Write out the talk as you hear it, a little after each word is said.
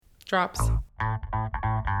Drops.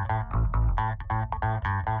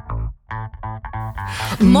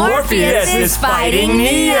 Morpheus is fighting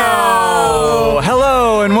Neo!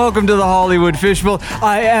 Hello and welcome to the Hollywood Fishbowl.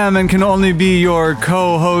 I am and can only be your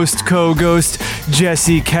co-host, co-ghost,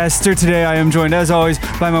 Jesse Kester. Today I am joined, as always,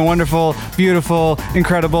 by my wonderful, beautiful,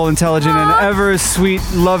 incredible, intelligent, and ever-sweet,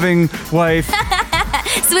 loving wife.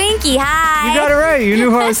 Swinky, hi! You got it right. You knew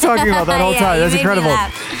who I was talking about that whole time. That's incredible.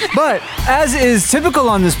 But as is typical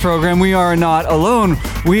on this program, we are not alone.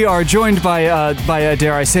 We are joined by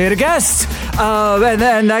dare I say it, a guest.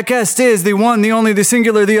 And that guest is the one, the only, the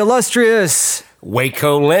singular, the illustrious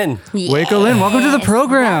Weiko Lin. Yes. Weiko Lin, welcome to the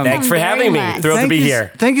program. Thanks for having me. Thrilled to be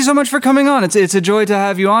here. Thank you so much for coming on. It's a joy to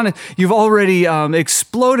have you on. You've already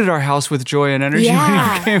exploded our house with joy and energy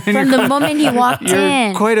when you came in. From the moment he walked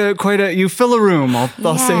in. Quite a. You fill a room. I'll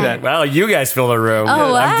say that. Well, you guys fill the room.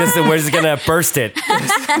 Oh, we're just gonna burst it.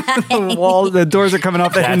 The doors are coming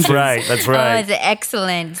off the hinges. That's right. Oh, it's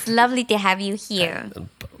excellent. It's lovely to have you here.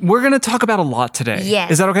 We're going to talk about a lot today. Yes.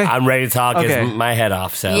 Is that okay? I'm ready to talk. Okay. It's my head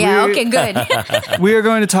off. So Yeah, okay, good. We are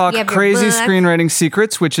going to talk You have your Crazy book. Screenwriting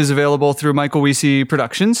Secrets, which is available through Michael Weese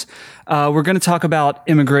Productions. We're going to talk about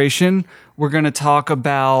immigration. We're going to talk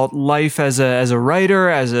about life as a writer,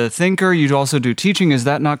 as a thinker. You also do teaching. Is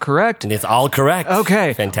that not correct? It's all correct.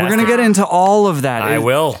 Okay. Fantastic. We're going to get into all of that. I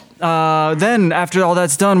will. Then, after all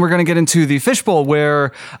that's done, we're going to get into the Fishbowl,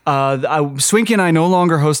 where Swinky and I no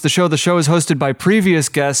longer host the show. The show is hosted by previous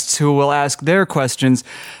guests who will ask their questions.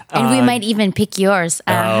 And we might even pick yours.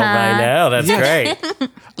 Oh, I know. That's great.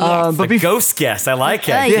 But The ghost guest. I like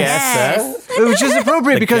it. yes. which is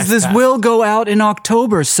appropriate because this will go out in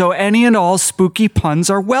October, so any and all spooky puns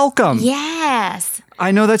are welcome. Yes. I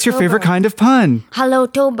know that's your favorite kind of pun.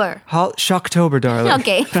 Hello-tober. Shocktober, darling.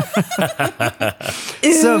 Okay.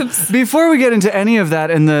 So before we get into any of that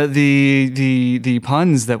and the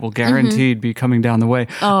puns that will guaranteed be coming down the way,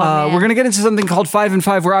 man. we're going to get into something called 5 and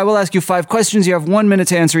 5, where I will ask you 5 questions. You have 1 minute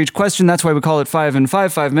to answer each question. That's why we call it 5 and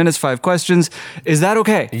 5. 5 minutes, 5 questions. Is that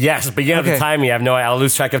okay? Yes, but you have Okay. to time me. I'll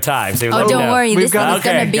lose track of time. So let me don't know. worry. This thing is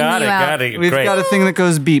going to beam you out. Got it. We've Great. got a thing that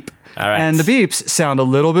goes beep. All right. And the beeps sound a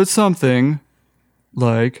little bit something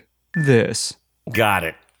like this. Got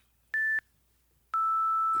it.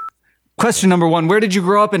 Question number 1. Where did you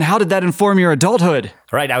grow up and how did that inform your adulthood?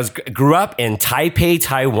 Right. I grew up in Taipei,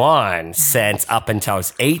 Taiwan since up until I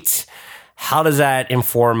was 8. How does that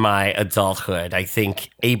inform my adulthood? I think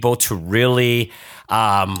able to really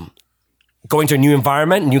go into a new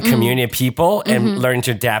environment, new community of people, and learn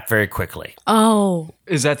to adapt very quickly. Oh.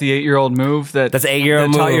 Is that the 8-year-old move? That's the 8-year-old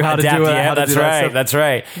move. Taught you how to adapt, do it. yeah, how to that's do that right. stuff? That's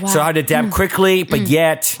right. So how to adapt quickly, but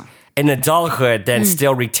yet in adulthood, then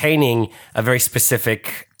still retaining a very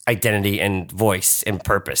specific identity and voice and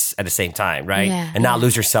purpose at the same time, right? Yeah. And not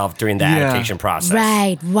lose yourself during the adaptation process.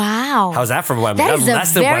 Right. Wow. How's that for 1 minute? That is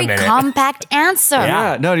Less a than 1 very minute. compact answer.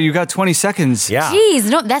 Yeah, no, you got 20 seconds. Yeah. Jeez,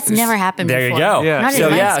 no, that's never happened There before. you go. Yeah. Not So,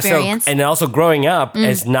 in my experience. and also growing up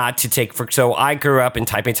is not to take for. So I grew up in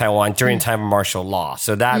Taipei, Taiwan during the time of martial law.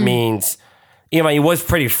 So that means, it was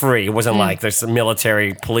pretty free. It wasn't like there's some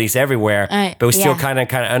military police everywhere, but it was still kind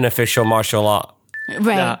of unofficial martial law.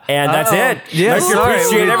 Right. And that's it. Yeah, Let's sorry.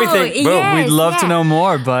 appreciate everything. Oh, Boom. yes. We'd love to know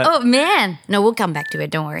more, but Oh, man. No, we'll come back to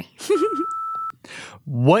it. Don't worry.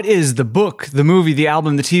 what is the book, the movie, the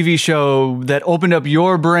album, the TV show that opened up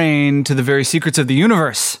your brain to the very secrets of the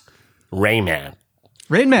universe? Rayman.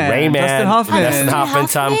 Rain Man. Dustin Hoffman. Dustin Hoffman,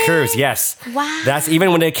 Tom Cruise. Yes. Wow. That's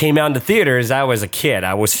even when it came out in the theaters. I was a kid.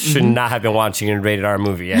 I should not have been watching a rated R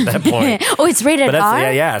movie at that point. Oh, it's rated But that's,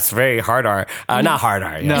 R? yeah, it's very hard R. Not hard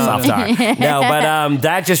R, soft R. No, but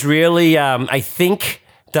that just really, I think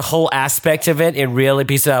the whole aspect of it really,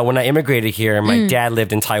 because when I immigrated here, my dad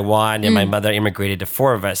lived in Taiwan and my mother immigrated, the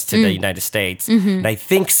 4 of us, to the United States. And I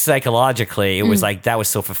think psychologically, it was like that was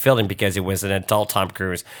so fulfilling because it was an adult Tom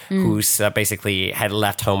Cruise who's basically had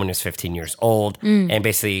left home when he was 15 years old and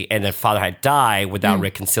the father had died without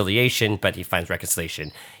reconciliation, but he finds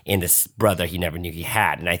reconciliation in this brother he never knew he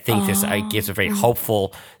had. And I think this gives a very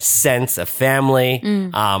hopeful sense of family.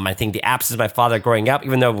 I think the absence of my father growing up,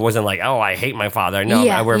 even though it wasn't like, oh, I hate my father.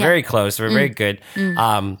 No, we're very close. We're very good.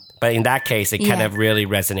 But in that case, it kind of really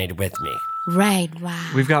resonated with me. Right.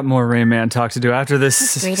 Wow. We've got more Rain Man talk to do after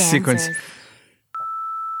this Great sequence. answers.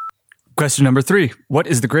 Question number 3. What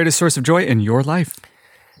is the greatest source of joy in your life?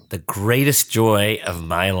 The greatest joy of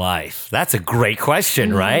my life. That's a great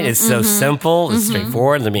question, right? It's so simple, it's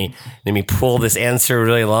straightforward. Let me pull this answer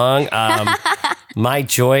really long. My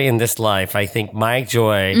joy in this life, I think my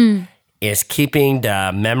joy is keeping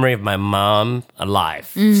the memory of my mom alive.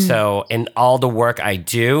 So in all the work I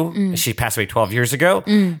do, she passed away 12 years ago,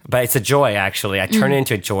 but it's a joy, actually. I turn it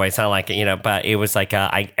into a joy. It's not like, but it was like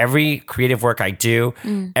every creative work I do,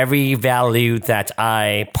 every value that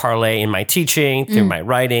I parlay in my teaching, through my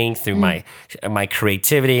writing, through my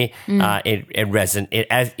creativity,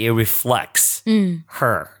 it reflects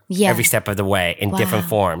her every step of the way in different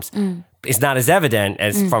forms. It's not as evident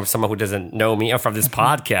as from someone who doesn't know me or from this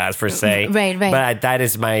podcast per se. Right. But that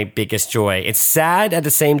is my biggest joy. It's sad at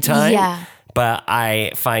the same time, but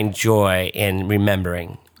I find joy in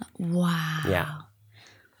remembering. Wow. Yeah.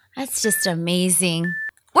 That's just amazing.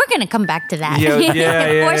 We're going to come back to that.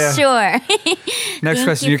 Yeah. For sure. Next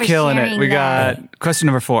question. You're killing it. We got question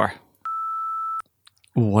number 4.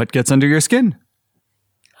 What gets under your skin?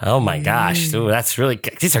 Oh my gosh. Ooh, that's really,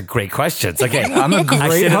 these are great questions. Okay. I'm a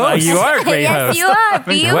great host. You are a great host. You are.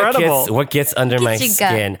 Beautiful. What gets under my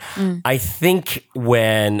skin? I think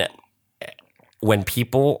when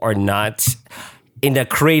people are not in the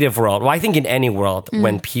creative world, well, I think in any world,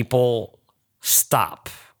 when people stop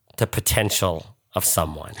the potential of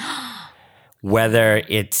someone, whether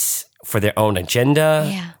it's for their own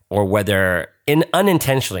agenda or whether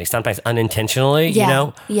unintentionally, sometimes unintentionally,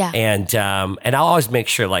 Yeah. and I'll always make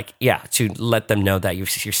sure, to let them know that you're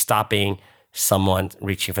stopping someone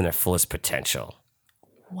reaching from their fullest potential.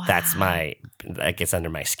 Wow. That gets under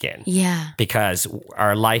my skin. Yeah. Because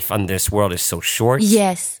our life on this world is so short.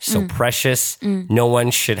 Yes. So precious. No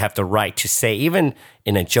one should have the right to say, even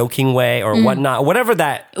in a joking way or whatnot, whatever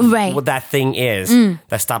what that thing is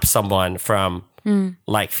that stops someone from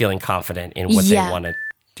feeling confident in what they want to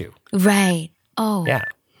do. Right. Oh. Yeah.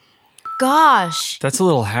 Gosh. That's a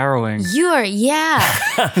little harrowing.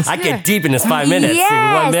 I get deep in this 5 minutes in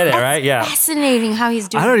 1 minute, right? Yeah. Fascinating how he's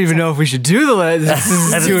doing. I don't even know if we should do this. This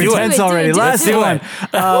is too intense already. Last one.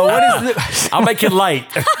 What is I'll make it light.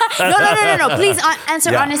 No. Please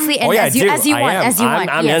answer honestly and as you want.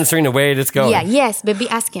 I'm answering the way it's going. Yeah, yes, baby,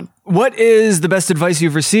 ask him. What is the best advice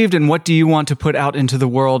you've received, and what do you want to put out into the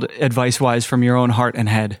world advice-wise from your own heart and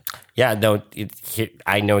head? Yeah, no,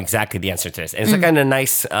 I know exactly the answer to this. And it's in a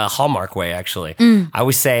nice Hallmark way, actually. I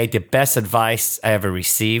would say the best advice I ever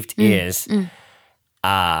received is,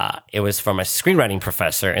 it was from a screenwriting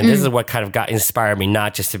professor. And this is what kind of inspired me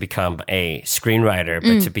not just to become a screenwriter,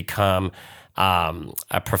 but to become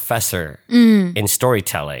a professor in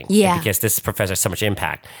storytelling. Yeah. Because this professor has so much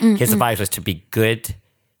impact. His advice was to be good.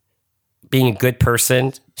 Being a good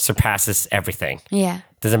person surpasses everything. Yeah.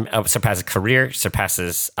 Surpasses career,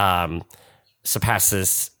 surpasses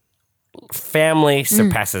family,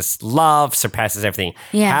 surpasses love, surpasses everything.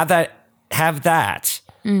 Yeah. Have that,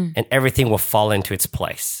 and everything will fall into its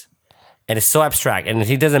place. And it's so abstract. And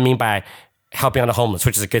he doesn't mean by helping out the homeless,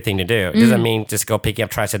 which is a good thing to do. It doesn't mean just go picking up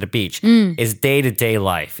trash at the beach. It's day-to-day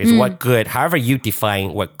life. It's what good, however you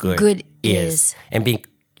define what good is. And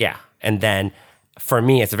and then for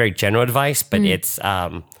me, it's a very general advice, but it's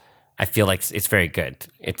I feel like it's very good.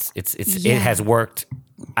 It has worked,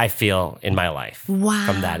 I feel, in my life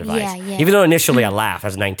from that advice. Yeah. Even though initially I laughed, I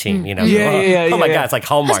was 19, Yeah, oh my yeah. God, it's like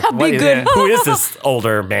Hallmark. Good. Who is this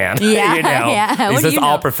older man? Yeah. He's this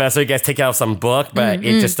all professor. You guys take out some book, but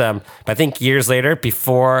it just, but I think years later,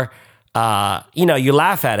 before, you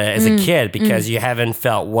laugh at it as a kid because you haven't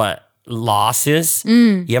felt what loss is.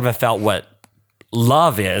 You haven't felt what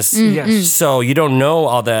love is. Yes. So you don't know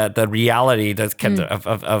all the reality that's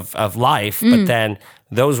of life, but then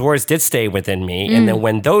those words did stay within me. And then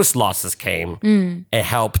when those losses came, it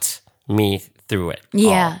helped me through it.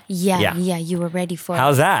 Yeah. You were ready for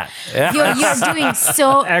How's that? You're doing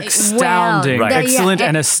so Astounding. well. Excellent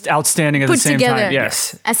and outstanding at the same together. time.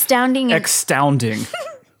 Yes. Astounding. Astounding.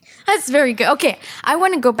 That's very good. Okay, I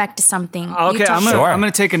want to go back to something. Okay, I'm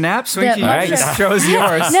gonna take a nap. Swinky, All right. just shows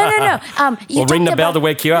yours. No. We'll ring the bell to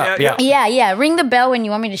wake you up. Yeah. Yeah. Ring the bell when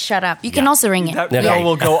you want me to shut up. You can also ring it. That bell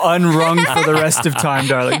will go unrung for the rest of time,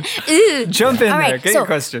 darling. Jump in All there. right, Get your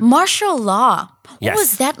question. Martial law. Yes. What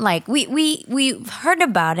was that like? We've heard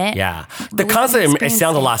about it. Yeah. but The we concept, haven't it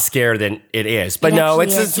sounds a lot scarier than it is. But It no,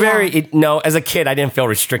 actually it's is, very, as a kid, I didn't feel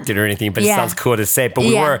restricted or anything, but it Yeah. sounds cool to say. But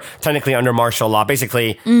we Yeah. were technically under martial law.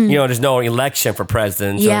 Basically, there's no election for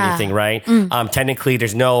presidents or Yeah. anything, right? Technically,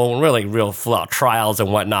 there's no really real trials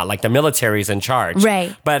and whatnot. Like the military's in charge.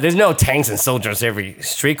 Right. But there's no tanks and soldiers every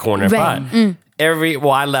street corner. Right. But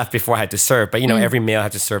I left before I had to serve, but every male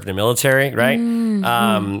had to serve in the military, right?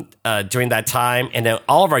 During that time, and then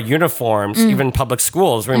all of our uniforms, even public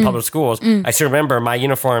schools, we're in public schools. I still remember my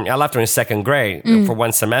uniform. I left in second grade for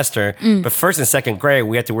one semester, but first and second grade,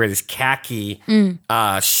 we had to wear this khaki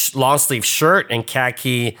long sleeve shirt and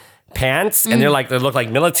khaki pants, and they look like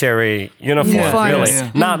military uniforms, really.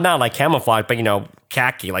 Yeah. Not like camouflage, but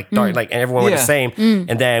khaki, like dark, like everyone was the same.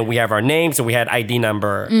 And then we have our names, and we had ID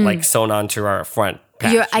number like sewn onto our front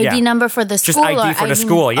patch. Your ID number for the school? Just ID for the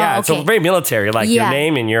school, yeah. Oh, okay. So very military, like your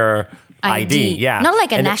name and your ID. Yeah. Not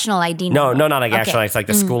like a national ID number. No, not like national. It's like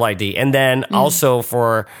the school ID. And then also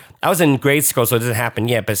I was in grade school, so it doesn't happen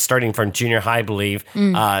yet, but starting from junior high, I believe,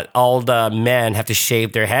 all the men have to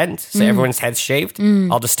shave their heads. So everyone's head's shaved.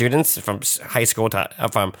 All the students from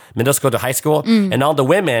from middle school to high school. And all the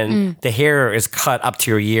women, the hair is cut up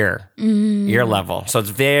to your ear level. So it's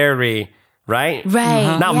very... Right?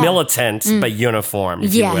 Right. Not militant, but uniform,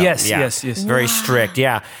 if you will. Yes. Very strict,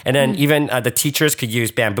 yeah. And then even the teachers could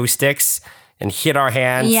use bamboo sticks and hit our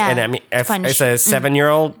hands. Yeah. And I mean, if it's a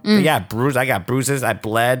 7-year-old, I got bruises. I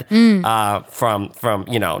bled from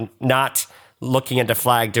not looking at the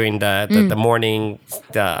flag during the morning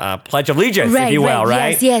Pledge of Allegiance, if you will,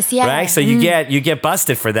 right? Yes, yeah. Right? So you get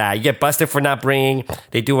busted for that. You get busted for not bringing.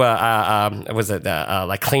 They do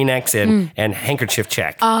like Kleenex and handkerchief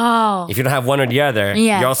check. Oh, if you don't have one or the other,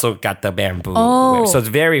 you also got the bamboo. Oh. So it's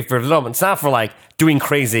very for little. It's not for like doing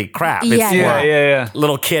crazy crap. It's for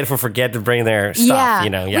little kids who forget to bring their stuff.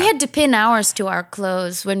 We had to pin ours to our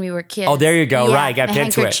clothes when we were kids. Oh, there you go. Yeah, Right, got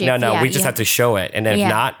pinned to it. No, we just yeah. have to show it, and if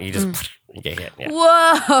not, you just. You get hit. Yeah.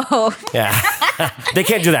 Whoa. Yeah. They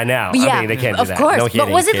can't do that now. Yeah, I mean, they can't do of that. course. No but hitting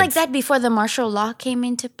was it kids. like that before the martial law came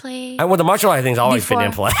into play? Well, the martial law thing's always been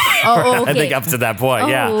in play. Oh, okay. I think up to that point,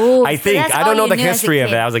 I so think. I don't know the history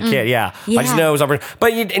of it. I was a kid, I just know it was over.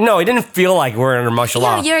 But it didn't feel like we're under martial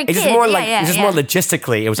law. You're a it's kid. just more more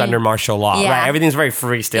logistically, it was under martial law, right? Everything's very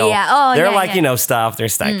free still. Yeah. Oh, they're stuff. They're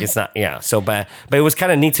stuck. It's not, So, but it was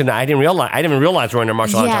kind of neat to know. I didn't realize we're under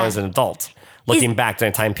martial law until I was an adult. Looking back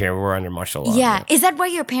during the time period, we were under martial law. Yeah. Is that why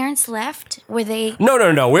your parents left? Were they? No.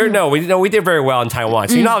 We did very well in Taiwan.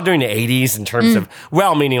 So during the 80s in terms of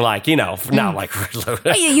meaning like not like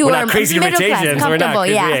we're not crazy rotations. We're not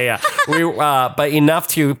We but enough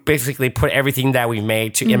to basically put everything that we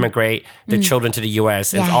made to immigrate the children to the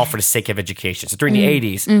U.S. and all for the sake of education. So during the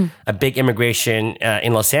 80s, a big immigration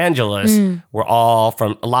in Los Angeles were all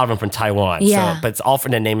a lot of them from Taiwan. Yeah. But it's all for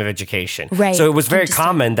the name of education. Right. So it was very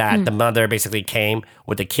common that the mother basically came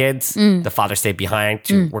with the kids. The father stayed behind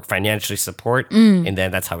to work financially support, and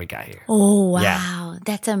then that's how we got here. Oh wow,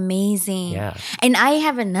 that's amazing. Yeah. And I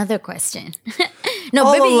have another question.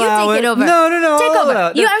 No, baby, you take it over. No. Take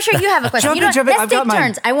over. I'm sure you have a question. Let's take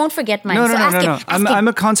turns. I won't forget mine. No. Ask him. I'm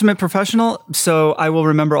a consummate professional, so I will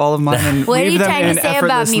remember all of mine and what are weave you them trying in to say about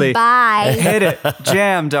effortlessly. me? Bye. Hit it.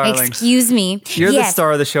 Jam, darling. Excuse me. You're the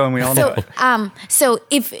star of the show, and we all know it. So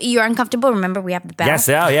if you're uncomfortable, remember we have the bell. Yes,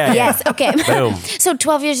 yeah. Yes, okay. Boom. So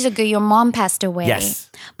 12 years ago, your mom passed away. Yes.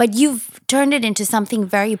 But you've turned it into something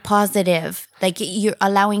very positive. Like you're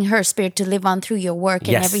allowing her spirit to live on through your work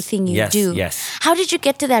and everything you do. Yes. How did you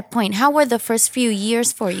get to that point? How were the first few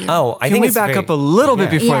years for you? Oh, I Can think we it's back up a little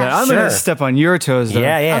bit before that? I'm going to step on your toes, though.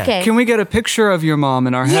 Yeah. Okay. Can we get a picture of your mom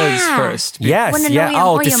in our heads first? Yes, Wanna know yeah.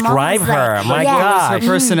 what your mom Describe was her. like. My Yeah. God. Her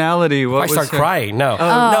personality. What I was start her? crying. No,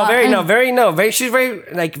 she's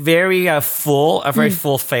very full, a very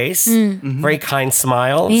full face, very kind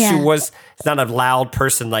smile. Yeah. She was not a loud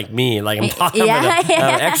person like me, like I'm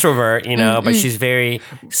an extrovert, but she's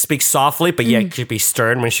speaks softly, but yet could be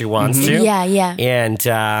stern when she wants to. Yeah. And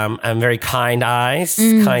I'm very kind eyes,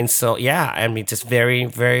 kind soul. Yeah, I mean, just very,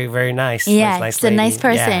 very, very nice. Yeah, nice it's a nice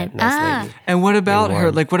lady. person. Yeah, nice lady. And what about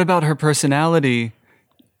her? Like, what about her personality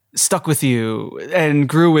stuck with you and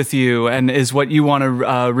grew with you and is what you want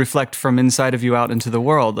to reflect from inside of you out into the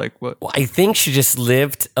world? Like what? Well, I think she just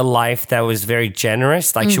lived a life that was very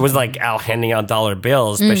generous. Like she was like out handing out dollar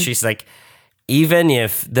bills, but she's like, even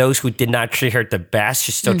if those who did not treat her the best,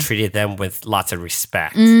 she still treated them with lots of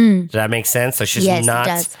respect. Does that make sense? So she's not,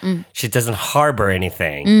 it does. She doesn't harbor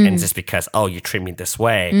anything. And just because, you treat me this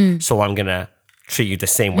way, so I'm going to treat you the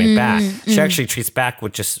same way back. She actually treats back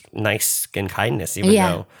with just nice and kindness, even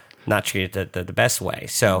though not treated the best way.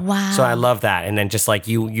 So I love that. And then just like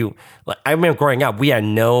you I remember growing up, we had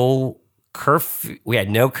no curfew. We had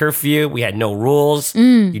no rules.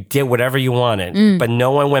 You did whatever you wanted, but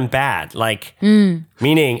no one went bad. Like,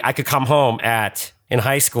 meaning I could come home in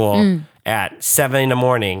high school at 7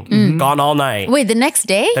 a.m, gone all night. Wait, the next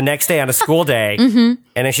day? The next day on a school day, and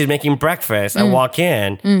then she's making breakfast. I walk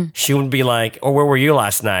in, she would be like, "Oh, where were you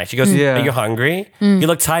last night?" She goes, "Are you hungry? You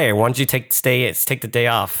look tired. Why don't you take the day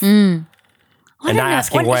off?" And not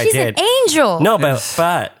asking what I did. She's an angel. No,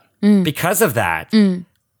 but because of that,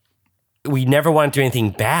 we never want to do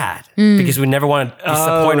anything bad because we never want to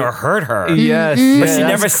disappoint or hurt her. Yes. But she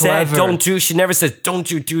never said, she never said,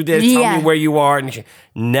 don't you do this, tell me where you are. And she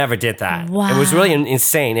never did that. Wow. It was really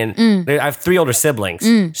insane. And I have 3 older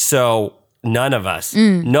siblings. So none of us,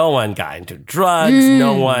 no one got into drugs,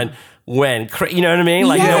 no one went, you know what I mean?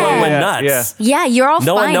 Like no one went nuts. Yeah, you're all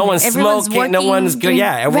fine. No one's smoking, no one's good.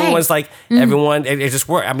 Yeah, everyone was like, everyone, it just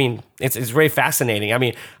worked. I mean, it's very fascinating. I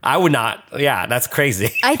mean, I would not, that's crazy.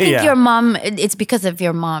 I think your mom, it's because of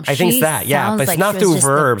your mom. I think it's that, but it's not through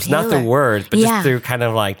verbs, not through words, but just through kind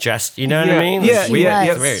of like you know what I mean?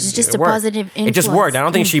 It's just a positive influence. It just worked. I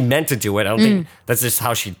don't think she meant to do it. I don't think that's just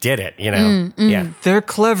how she did it, you know? Yeah. They're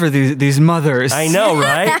clever, these mothers. I know,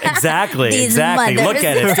 right? Exactly. Exactly. Mothers. Look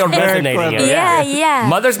at it. It's still resonating. Yeah.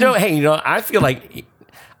 Mothers know, hey, you know, I feel like,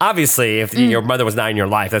 obviously, if your mother was not in your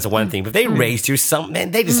life, that's one thing. But they raised you,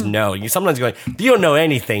 they just know. You sometimes you're like, you don't know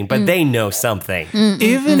anything, but they know something.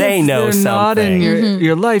 Even they if know they're something. not in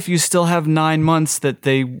your life, you still have 9 months that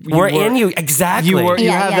they were in you. Exactly. You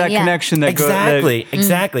have that connection that exactly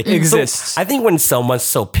exists. So I think when someone's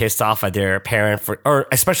so pissed off at their parent, or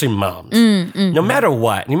especially moms, no matter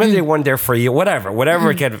what, no matter they weren't there for you, whatever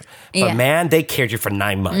it could. But man, they cared you for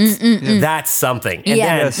 9 months. That's something. And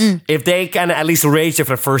then if they kind of at least raised you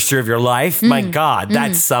for the first year of your life, my God,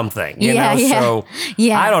 that's something. You know? So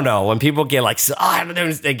I don't know. When people get like,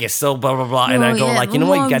 they get so blah, blah, blah. And I go like, you know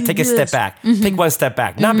what? You got to take a step back. Take one step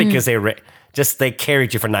back. Not because they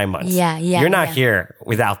carried you for 9 months. You're not here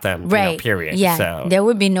without them, right? You know, period. Yeah, so there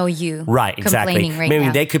would be no you. Right, exactly. Maybe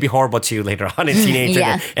they could be horrible to you later on as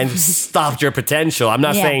teenagers and stopped your potential. I'm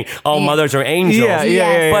not saying all mothers are angels.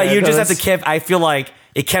 But you just have to keep. I feel like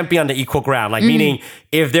it can't be on the equal ground. Like meaning,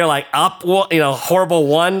 if they're like up, horrible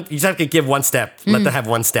one, you just have to give one step. Let them have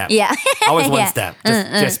one step. Yeah, always one step,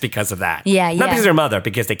 just because of that. Not because of their mother,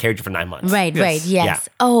 because they carried you for 9 months. Right. Yes. Yeah.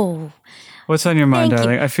 Oh. What's on your mind,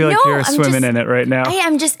 darling? I feel like you're swimming in it right now. I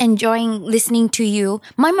am just enjoying listening to you.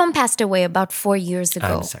 My mom passed away about 4 years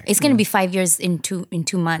ago. I'm sorry. It's going to be 5 years in 2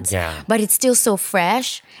 months. Yeah. But it's still so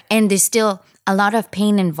fresh, and there's still a lot of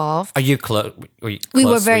pain involved. Are you close? We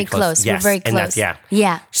were very close. Yes. We're very close. And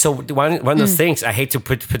yeah. So one of those things, I hate to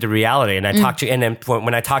put the reality, and I talk to, and then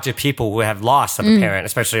when I talk to people who have lost a parent,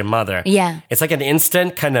 especially a mother, it's like an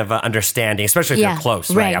instant kind of understanding, especially if you're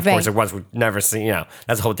close, right? Of course, it was we've never seen,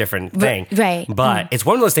 that's a whole different thing, right? But it's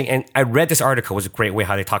one of those things, and I read this article. It was a great way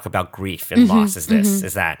how they talk about grief and loss. Is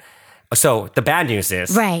that. So the bad news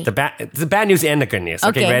is the bad news and the good news.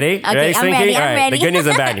 Okay, ready? Okay, ready, I'm ready. All I'm right, ready. the good news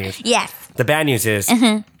and the bad news. Yes. The bad news is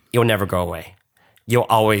you'll never go away.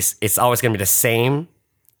 It's always going to be the same.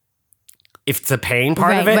 If it's the pain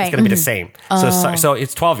part of it, it's going to be the same. So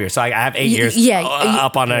it's 12 years. So I have 8 years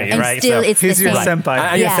up on it, right? Still, it's he's your senpai.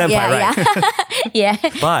 I'm your senpai, right? Yeah.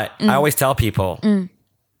 But I always tell people,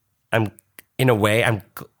 I'm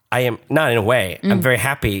very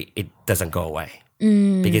happy it doesn't go away.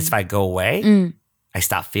 Because if I go away, I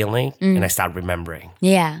stop feeling and I stop remembering.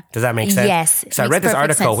 Yeah. Does that make sense? Yes. So I read this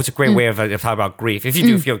article, which is a great way of talking about grief. If you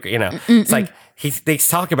do feel, it's like they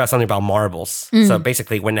talk about something about marbles. So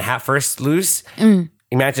basically, when the hat first loose,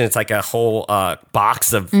 imagine it's like a whole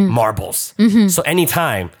box of marbles. So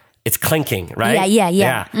anytime it's clinking, right?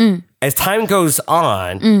 Yeah. As time goes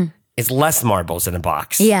on, it's less marbles in the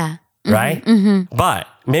box. Yeah. Right? But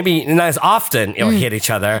maybe not as often it'll hit each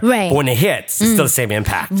other. Right. But when it hits, it's still the same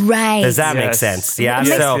impact. Right. Does that make sense? Yeah. It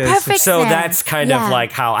makes perfect so sense. that's kind of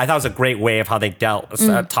like how I thought it was a great way of how they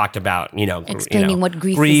talked about, explaining what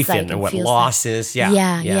grief is like and what feels loss is.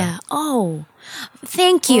 Yeah. Oh,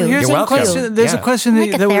 thank you. Well, here's You're a welcome. question. There's a question like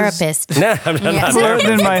that a was therapist. No, I'm not worded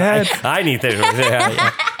in my head. I need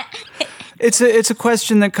to. It's a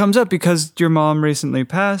question that comes up because your mom recently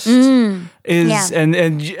passed. And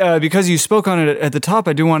because you spoke on it at the top,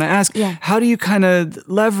 I do want to ask, how do you kind of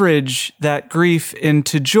leverage that grief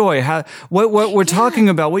into joy? What we're talking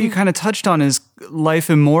about, what you kind of touched on is life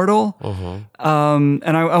immortal. And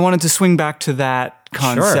I wanted to swing back to that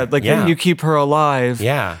concept. You keep her alive.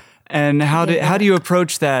 Yeah. And how do you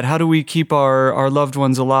approach that? How do we keep our loved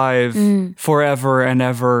ones alive forever and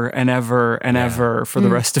ever and ever and ever for the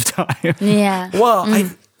rest of time? Yeah. Well,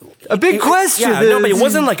 a big question. Yeah, no, but it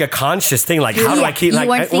wasn't like a conscious thing. Like, how do I keep?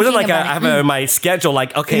 Like, it wasn't like I have my schedule.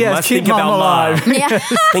 Like, okay, must think about mom.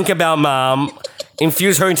 Think about mom.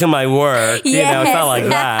 Infuse her into my work. It's not like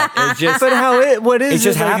that. It just. But what is it? It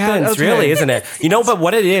just happens, really, isn't it? But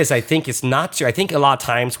what it is, I think it's not true. I think a lot of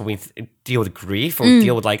times when we deal with grief or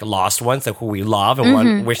deal with like lost ones who we love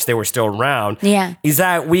and wish they were still around, is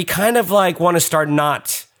that we kind of like want to start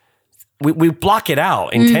not. We block it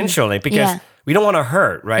out intentionally because we don't want to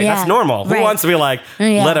hurt, right? Yeah. That's normal. Who Right. wants to be like,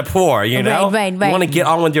 let it pour, you know? Right. You want to get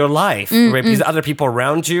on with your life, right? Because other people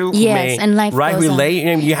around you who may, and life right, goes on. relate.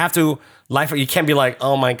 And you have to, you can't be like,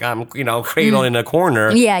 oh my God, I'm, cradled in a corner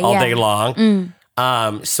all day long.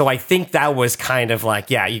 So I think that was kind of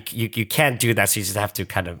like, you can't do that. So you just have to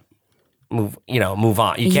kind of move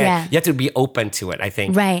on. You can't, you have to be open to it, I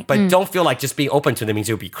think. Right. But don't feel like just being open to it means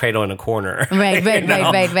you'll be cradled in a corner. Right.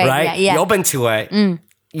 Right? Yeah. Be open to it.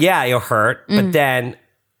 Yeah, you'll hurt, but then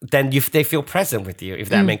they feel present with you, if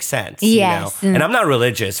that makes sense. Yes. And I'm not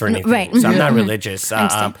religious or anything, Right. so I'm not religious.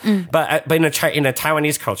 But in a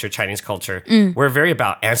Taiwanese culture, Chinese culture, we're very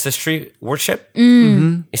about ancestry worship.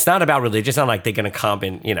 It's not about religion. It's not like they're gonna come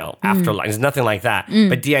in, afterlife. It's nothing like that.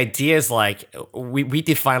 But the idea is like we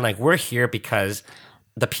define like we're here because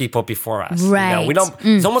the people before us. Right. We don't.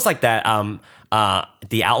 It's almost like that.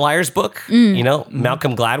 The Outliers book,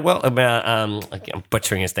 Malcolm Gladwell. I'm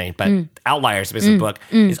butchering his name, but Outliers is a book.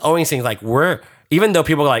 Is always saying like even though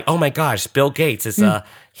people are like, oh my gosh, Bill Gates is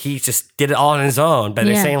he just did it all on his own, but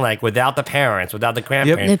they're saying like without the parents, without the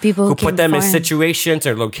grandparents, the people who put them in situations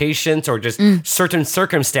or locations or just certain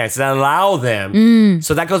circumstances that allow them.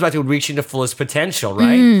 So that goes back to reaching the fullest potential,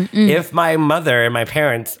 right? If my mother and my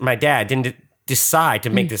parents, my dad didn't decide to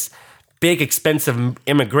make this big, expensive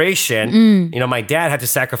immigration, my dad had to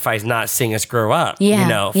sacrifice not seeing us grow up,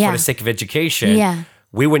 for the sake of education. Yeah.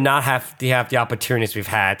 We would not have the opportunities we've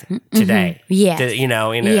had today.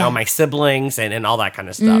 All my siblings and all that kind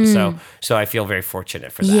of stuff. So I feel very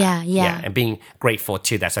fortunate for that. Yeah. And being grateful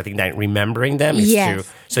to that. So I think that remembering them is true.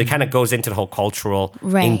 So it kind of goes into the whole cultural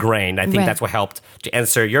ingrained. I think that's what helped to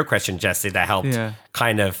answer your question, Jesse, that helped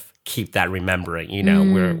kind of keep that remembering,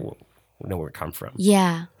 where we come from.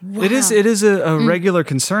 Yeah. Wow. It is a regular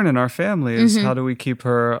concern in our family is how do we keep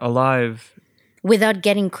her alive without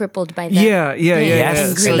getting crippled by that. Yeah.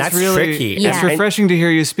 Yes, and that's really tricky. It's refreshing to hear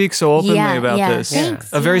you speak so openly about this.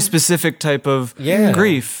 Thanks. A very specific type of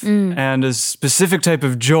grief and a specific type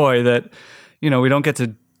of joy that we don't get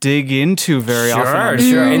to dig into very often.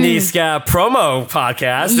 Sure. In these promo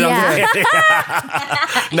podcasts. Yeah.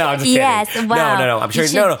 No, I'm just kidding. Yes, wow. No. I'm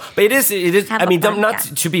sure. No. But it is. I mean, not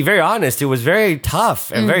to be very honest, it was very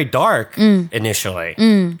tough and very dark initially.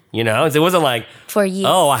 It wasn't like for you.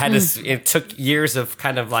 Oh, I had this. It took years of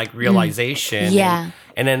kind of like realization.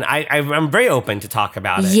 And then I'm very open to talk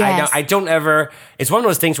about it. Yes. I don't ever. It's one of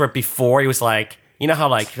those things where before it was like. You know how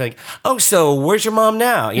like, oh, so where's your mom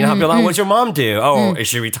now? You know how people are like, what's your mom do? Oh, is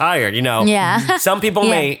she retired? Yeah. Some people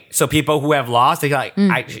so people who have lost, they're like,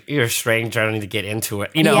 you're a stranger, I don't need to get into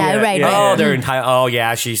it. They're entitled. Oh,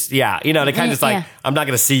 yeah, she's, they kind of just like, I'm not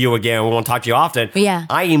going to see you again. We won't talk to you often. Yeah.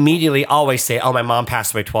 I immediately always say, oh, my mom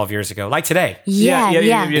passed away 12 years ago. Like today. Yeah.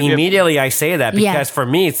 Immediately I say that because for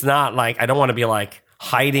me, it's not like, I don't want to be like,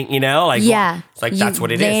 hiding, it's like that's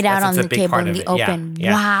what it is. Lay it out on the table in the open.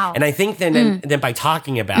 Wow. And I think then by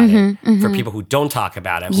talking about it, for people who don't talk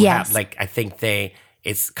about it, I think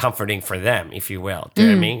it's comforting for them, if you will. Do you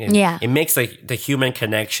know what I mean? It makes the human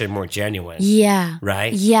connection more genuine. Yeah.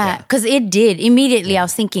 Right? Yeah. Because it did. Immediately I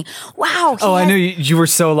was thinking, wow. I knew you were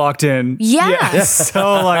so locked in. Yeah.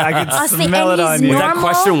 So like I could smell it on you. Was that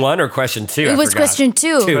question 1 or question 2? It was question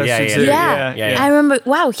 2. Yeah. I remember,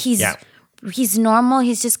 wow, he's normal.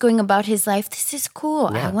 He's just going about his life. This is cool.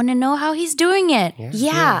 Yeah. I want to know how he's doing it.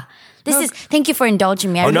 Yeah. Thank you for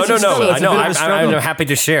indulging me. No. I know. I'm happy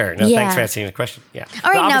to share. Thanks for asking the question. Yeah.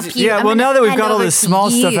 All right, now, Pete. Now that we've got all this small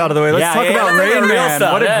stuff out of the way, let's talk about Rain Man.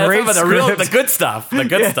 What a great script. The good stuff. The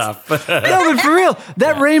good stuff. No, but for real,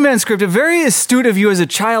 that Rain Man script, very astute of you as a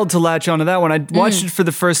child to latch onto that one. I watched it for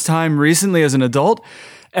the first time recently as an adult.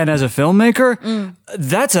 And as a filmmaker,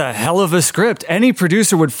 that's a hell of a script. Any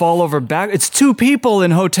producer would fall over back. It's 2 people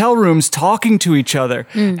in hotel rooms talking to each other.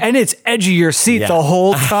 And it's edge of your seat the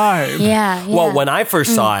whole time. Well, when I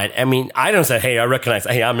first saw it, I mean, I don't say, hey, I recognize,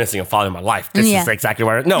 hey, I'm missing a father in my life. This is exactly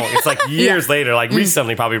what No, it's like years later, like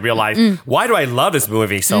recently probably realized, why do I love this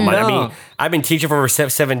movie so much? I mean, I've been teaching for over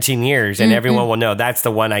 17 years and everyone will know that's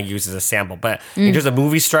the one I use as a sample. But in terms of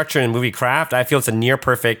movie structure and movie craft, I feel it's a near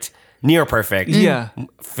perfect narrative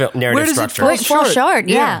structure. Fall short.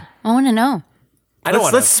 Yeah. I want to know. I don't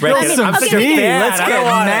want to spill some tea. Let's get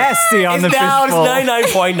nasty on the fishbowl. It's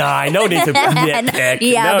 99.9. No need to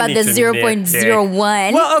nitpick. About the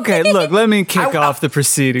 0.01. Well, okay, look, let me kick off the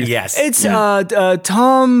proceedings. Yes. It's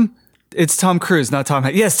Tom It's Tom Cruise, not Tom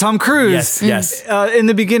Hanks. Yes, Tom Cruise. Yes. In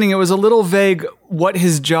the beginning, it was a little vague what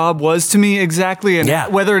his job was to me exactly,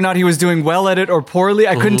 and whether or not he was doing well at it or poorly.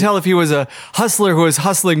 I couldn't tell if he was a hustler who was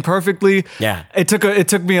hustling perfectly. Yeah. It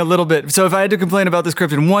took me a little bit. So if I had to complain about the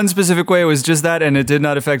script in one specific way, it was just that, and it did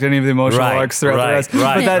not affect any of the emotional arcs throughout the rest.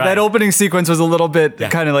 But that opening sequence was a little bit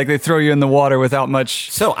kind of like they throw you in the water without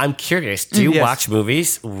much. So I'm curious, do you watch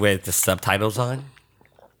movies with the subtitles on?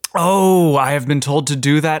 Oh, I have been told to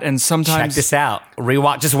do that, and sometimes... Check this out.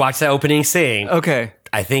 Just watch that opening scene. Okay.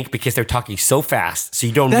 I think because they're talking so fast, so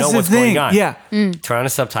you don't know what's going on. Yeah. Turn on the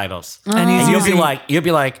subtitles. And you'll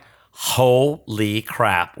be like, holy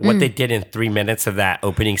crap. What they did in 3 minutes of that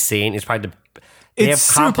opening scene is probably they have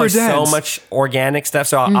accomplished so much organic stuff.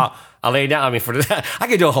 So I'll lay it down. I mean, for that, I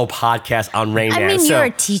could do a whole podcast on Rain Man. I mean, you're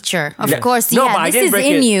a teacher, of course. No, but this is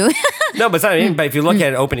in you. No, but it's not in. But if you look at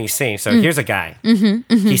an opening scene, so here's a guy.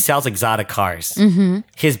 He sells exotic cars.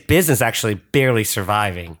 His business actually barely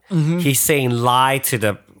surviving. He's saying lie to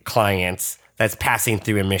the clients that's passing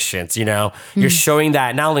through emissions. You know, you're showing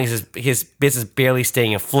that not only is his business barely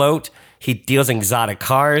staying afloat, he deals in exotic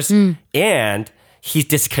cars and he's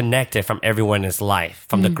disconnected from everyone in his life,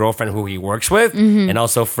 from the girlfriend who he works with, and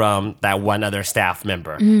also from that one other staff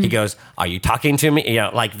member. He goes, "Are you talking to me?" You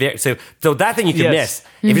know, like so that thing you can miss.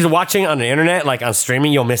 If you're watching on the internet, like on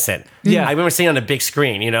streaming, you'll miss it. I remember seeing it on the big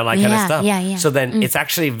screen, you know, like kind of stuff. Yeah. So then it's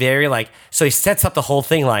actually very so he sets up the whole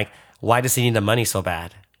thing like, why does he need the money so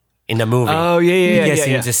bad? In the movie. Oh, yeah. Because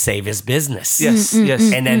he needs to save his business. Yes.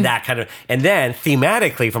 And then that kind of, and then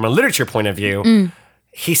thematically, from a literature point of view,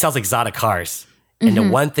 he sells exotic cars. And the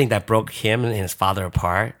one thing that broke him and his father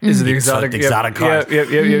apart is the exotic cars.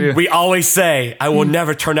 Yeah. We always say, "I will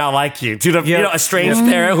never turn out like you." To the a strange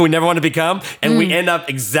parent who we never want to become, and we end up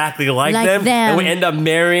exactly like them, and we end up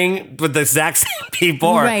marrying with the exact same people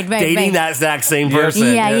or dating that exact same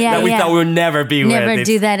person that we thought we would never be with. Never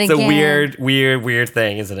do that again. It's a weird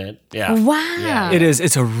thing, isn't it? Yeah. Wow. Yeah. It is.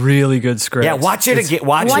 It's a really good script. Yeah, watch it again.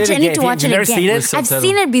 Watch it again. I need to watch it again. Seen it? I've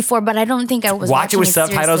seen it before, but I don't think I was watch it with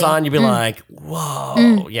subtitles seriously. on. You'd be like,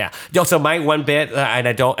 whoa, yeah. So my one bit, and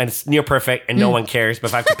it's near perfect, and no one cares.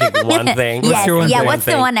 But if I have to pick one thing, what's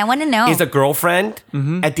the one? I want to know. Is a girlfriend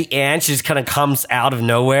at the end? She just kind of comes out of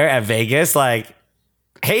nowhere at Vegas, like,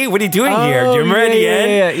 "Hey, what are you doing here? Do you remember at the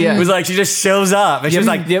end?" Yeah. It was like she just shows up, and she was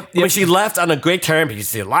like, when she left on a great term, because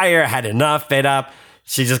she's a liar, had enough, fed up.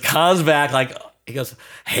 She just comes back like. He goes,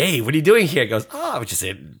 "Hey, what are you doing here?" He goes, "Oh, I was just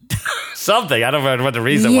saying something. I don't know what the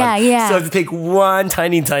reason was." Yeah. So to take one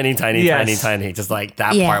tiny, just like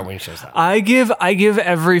that part when he shows up. I give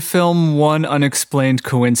every film one unexplained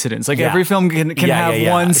coincidence. Like every film can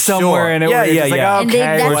have one somewhere in it. Where it's like, and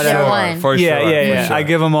that's their one. For sure. Yeah. I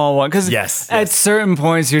give them all one because at certain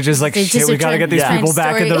points you're just like, shit, we got to get these people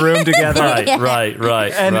back in the room together.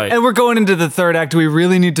 Right. And we're going into the third act. Do we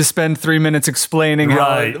really need to spend 3 minutes explaining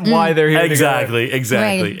why they're here together?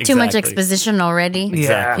 Exactly. Too much exposition already.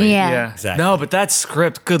 Yeah. Exactly. No, but that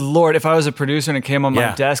script, good Lord, if I was a producer and it came on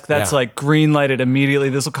my desk, that's like green lighted immediately.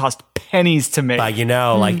 This will cost pennies to make. But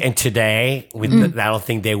and today, I don't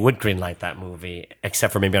think they would green light that movie,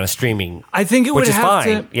 except for maybe on a streaming. I think it would have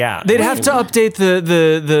to. Yeah. They'd have to update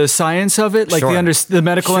the science of it, like the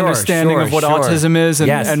medical understanding of what autism is,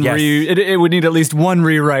 and it would need at least one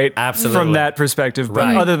rewrite from that perspective.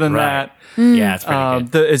 But other than that. Yeah, it's pretty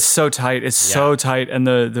good. It's so tight. It's so tight, and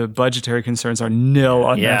the budgetary concerns are nil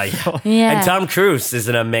on that film. And Tom Cruise is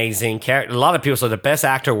an amazing character. A lot of people, so the best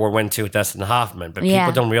actor award went to Dustin Hoffman, but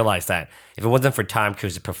people don't realize that. If it wasn't for Tom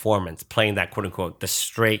Cruise's performance, playing that quote unquote the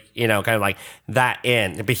straight, kind of like that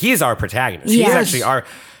in, but he's our protagonist. He's actually our.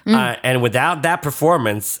 And without that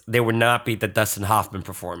performance, there would not be the Dustin Hoffman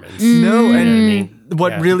performance. No, and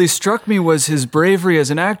what really struck me was his bravery as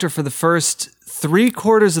an actor for the first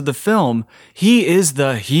 3/4 of the film. He is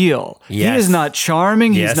the heel. He is not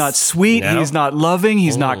charming. He's not sweet. No. He's not loving.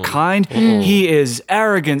 He's not kind. He is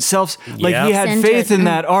arrogant, he had faith in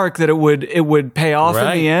that arc that it would pay off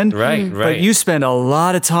in the end. Right. But you spend a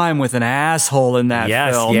lot of time with an asshole in that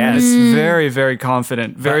film. Yes. It's very, very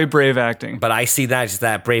confident, very brave acting. But I see that as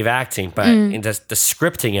that brave acting, but in the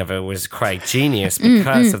scripting of it was quite genius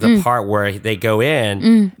because of the part where they go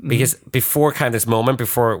in, because before kind of this moment,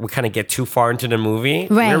 before we kind of get too far into the movie,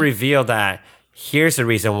 we're going to reveal that here's the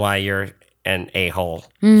reason why you're an a-hole.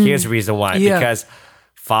 Here's the reason why. Because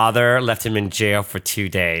father left him in jail for 2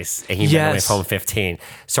 days and he went away home 15.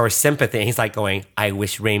 So our sympathy, he's like going, "I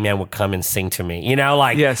wish Rain Man would come and sing to me."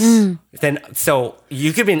 Then, so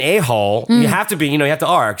you could be an a-hole. You have to be, you have to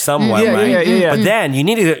arc somewhat, right? Yeah. But then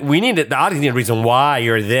the audience need a reason why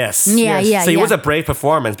you're this. So it was a brave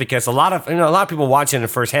performance because a lot of people watching it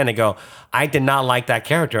firsthand and go, I did not like that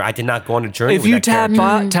character. I did not go on a journey if with you that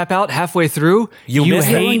character. tap out halfway through, you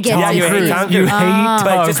hate Tom Cruise. You hate Tom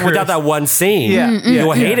But just Cruise. without that one scene, you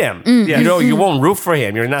will hate him. You won't root for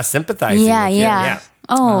him. You're not sympathizing with him. Yeah.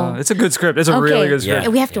 Oh, it's a good script. It's a really good script.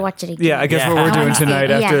 We have to watch it again. Yeah, I guess what we're doing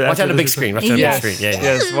tonight after Watch on the big this- screen. Watch on the big screen.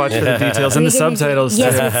 Yes, watch for the details and the subtitles.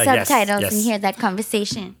 Yes, too. with subtitles yes. and hear that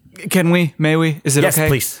conversation. Can we? May we? Is it Yes, okay?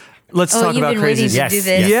 please. Let's talk you've about been waiting crazy. to do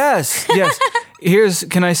this. Yes.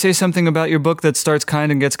 Can I say something about your book that starts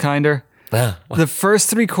kind and gets kinder? The first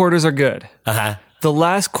 3 quarters are good. The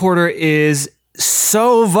last quarter is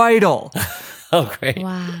so vital. Oh, great.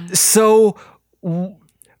 Wow. So,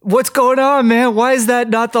 what's going on, man? Why is that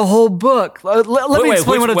not the whole book? Let me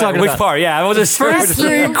explain what I'm talking about. Which part? Yeah, I was just First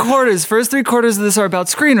 3 quarters of this are about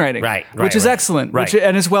screenwriting, which is excellent,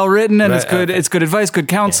 and it's well written and it's good. It's good advice, good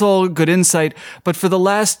counsel, good insight. But for the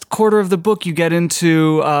last quarter of the book, you get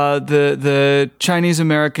into the Chinese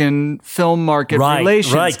American film market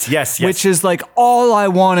relations, yes, which is like all I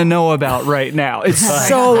want to know about right now. It's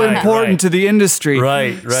so important to the industry,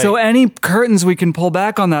 right. So any curtains we can pull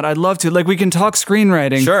back on that, I'd love to. Like we can talk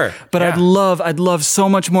screenwriting. Sure. But I'd love so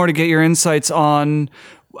much more to get your insights on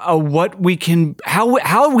how we can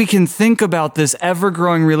think about this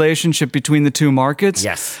ever-growing relationship between the two markets.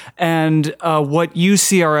 Yes. And what you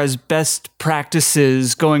see are as best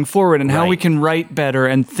practices going forward and how we can write better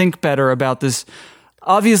and think better about this.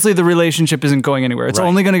 Obviously, the relationship isn't going anywhere. It's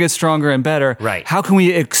only going to get stronger and better. Right. How can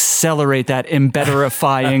we accelerate that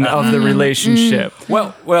embetterifying of the relationship?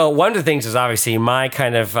 Well, one of the things is obviously my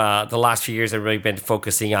kind of the last few years I've really been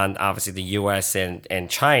focusing on obviously the U.S. and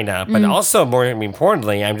China, but also more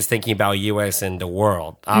importantly, I'm just thinking about U.S. and the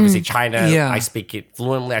world. Obviously, China, I speak it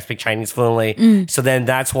fluently. I speak Chinese fluently. So then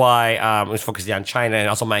that's why I was focusing on China and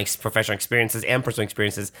also my professional experiences and personal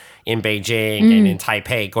experiences in Beijing and in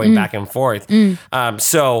Taipei, going back and forth.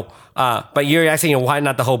 But you're asking why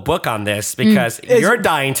not the whole book on this because you're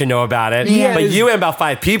dying to know about it, but you and about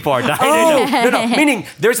 5 people are dying to know. No, meaning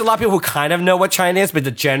there's a lot of people who kind of know what China is, but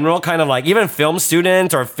the general kind of like even film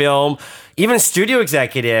students or even studio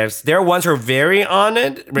executives, there are ones who are very on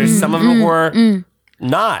it, but some of them who are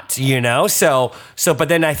not, so but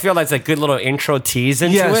then I feel that's a good little intro tease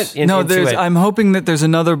into it. I'm hoping that there's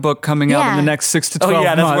another book coming out in the next 6 to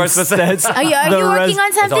 12 months. Are you working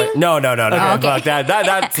on something? No. Book. That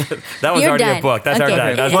was already a book. That's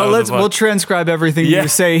already done. We'll transcribe everything you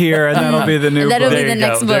say here, and that'll be the new book. That'll be the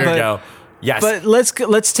next book. There you go. Yes. But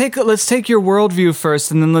let's take your worldview first,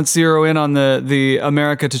 and then let's zero in on the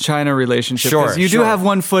America to China relationship. Sure. You do have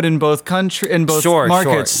one foot in both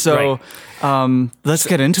markets. So let's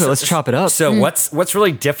get into it. Let's chop it up. So what's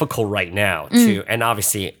really difficult right now and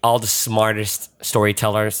obviously all the smartest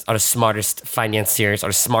storytellers, all the smartest financiers, all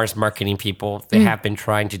the smartest marketing people, they have been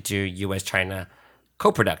trying to do U.S.-China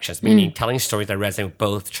co-productions, meaning telling stories that resonate with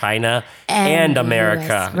both China and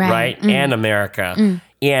America, US, right? And America.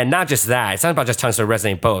 And not just that, it's not about just telling stories that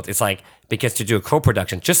resonate both. It's like, because to do a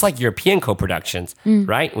co-production, just like European co-productions,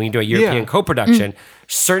 right? When you do a European co-production,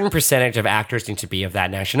 certain percentage of actors need to be of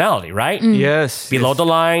that nationality, right? Yes. Below the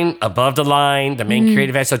line, above the line, the main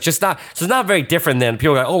creative head. So it's not very different than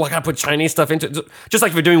people go, oh, I gotta put Chinese stuff into it. Just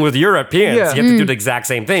like we're doing with Europeans. You have to do the exact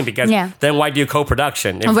same thing because then why do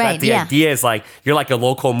co-production? If the idea is like you're like a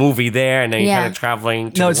local movie there and then you're kind of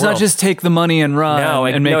traveling to the world. It's not just take the money and run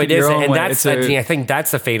and make it your own way. And I think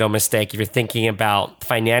that's a fatal mistake if you're thinking about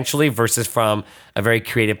financially versus from a very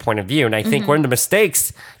creative point of view. And I think one of the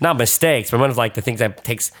mistakes, not mistakes, but one of like the things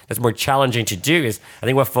that's more challenging to do is I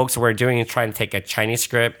think what folks were doing is trying to take a Chinese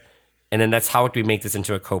script and then that's how do we make this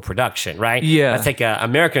into a co-production, right? Yeah. Let's take an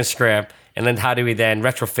American script and then how do we then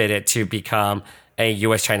retrofit it to become a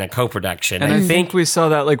U.S.-China co-production. And I think we saw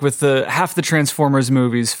that like with half the Transformers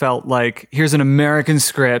movies felt like, here's an American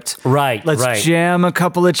script. Right, Let's jam a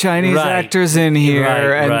couple of Chinese actors in here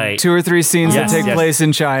and 2 or 3 scenes that take place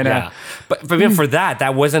in China. Yeah. But even for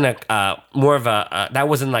that wasn't that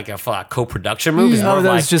wasn't like a co-production movie. That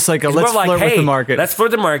was just like let's flirt with the market. Let's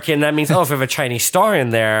flirt the market, and that means if we have a Chinese star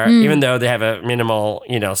in there, even though they have a minimal,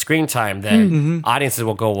 screen time, then audiences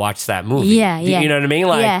will go watch that movie. Yeah. You know what I mean?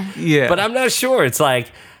 Like, but I'm not sure. It's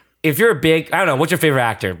like, if you're a big, I don't know, what's your favorite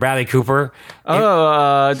actor? Bradley Cooper?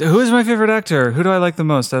 Who's my favorite actor? Who do I like the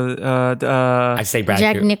most? I'd say Bradley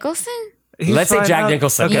Cooper. Jack Nicholson? Let's say Jack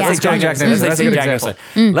Nicholson. Okay, let's say Jack Nicholson. Let's say Jack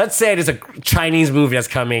Nicholson. Let's say there's a Chinese movie that's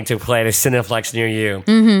coming to play at a Cineplex near you.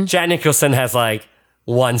 Jack Nicholson has like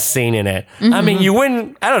one scene in it. I mean, you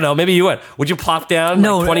wouldn't, I don't know, maybe you would. Would you plop down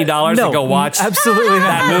like $20 to go watch absolutely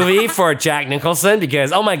that movie for Jack Nicholson?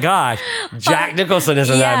 Because, oh my gosh, Jack Nicholson is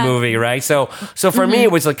in that movie, right? So for me,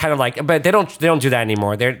 it was like kind of like, but they don't do that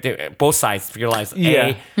anymore. They're both sides realize,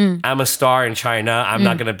 I'm a star in China. I'm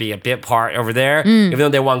not going to be a bit part over there, even though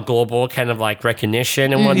they want global kind of like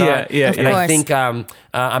recognition and whatnot. And I think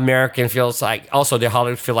American feels like, also the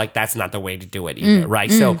Hollywood feel like that's not the way to do it either,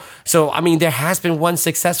 right? So I mean, there has been one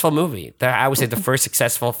successful movie. I would say the first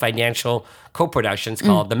successful financial co-production is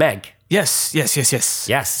called The Meg. Yes.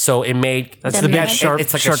 Yes. So it made... That's the big shark,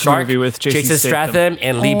 it's like a shark movie with Jason Statham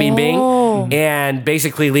and Li Bingbing. And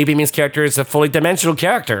basically, Li Bingbing's character is a fully dimensional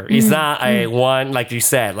character. He's not a one, like you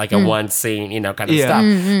said, like a one scene, kind of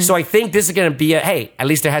stuff. So I think this is going to be hey, at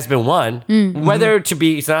least there has been one. Whether to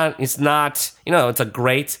be, it's not, it's a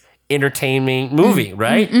great entertaining movie,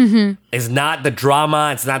 right? It's not the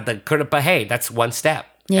drama, it's not the... But hey, that's one step.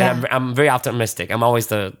 Yeah. And I'm very optimistic. I'm always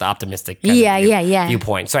the optimistic kind of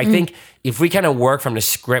viewpoint. So I think if we kind of work from the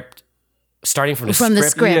script, starting from the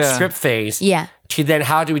script phase, to then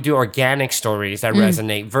how do we do organic stories that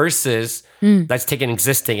resonate versus let's take an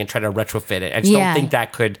existing and try to retrofit it. I just don't think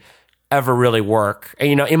that could ever really work.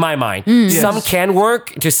 In my mind, some can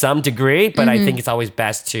work to some degree, but I think it's always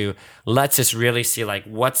best to let's just really see like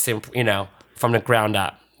what's from the ground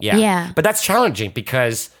up. Yeah. But that's challenging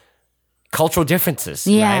because cultural differences,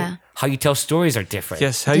 right? How you tell stories are different.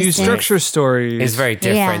 Yes, how you structure stories is very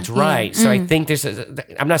different, right? So I think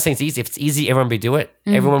I'm not saying it's easy. If it's easy, everyone will do it.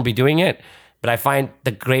 Everyone will be doing it. But I find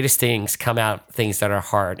the greatest things come out things that are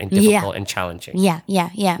hard and difficult and challenging. Yeah.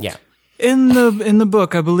 In the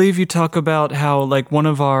book, I believe you talk about how like one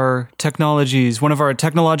of our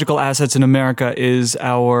technological assets in America is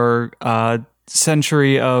our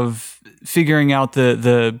century of figuring out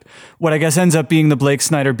the what I guess ends up being the Blake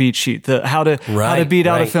Snyder beat sheet, how to beat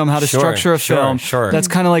out a film, how to structure a film. That's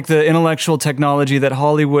kind of like the intellectual technology that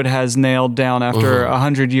Hollywood has nailed down after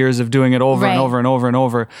 100 years of doing it over and over and over and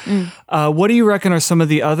over. What do you reckon are some of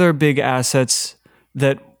the other big assets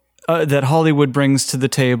that Hollywood brings to the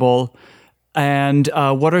table? And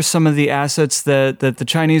what are some of the assets that the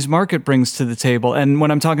Chinese market brings to the table? And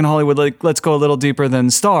when I'm talking Hollywood, like let's go a little deeper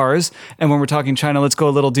than stars. And when we're talking China, let's go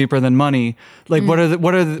a little deeper than money. Like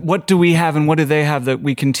what do we have and what do they have that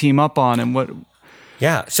we can team up on? And what?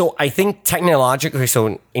 Yeah. So I think technologically,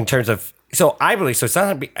 so in terms of, so I believe, so it's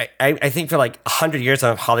not, I think for like 100 years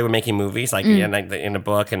of Hollywood making movies, like in the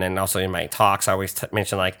book and then also in my talks, I always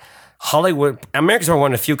mention like, Hollywood, America's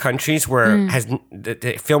one of the few countries where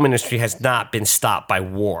the film industry has not been stopped by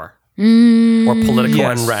war or political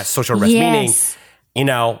unrest, social unrest.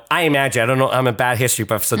 Meaning, I imagine, I don't know, I'm a bad history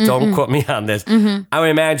buff, so don't quote me on this. I would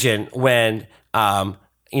imagine when,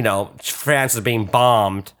 France was being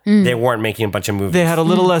bombed, they weren't making a bunch of movies. They had a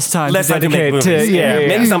little less time to dedicate to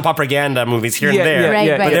maybe some propaganda movies here and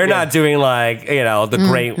there. But they're not doing like, the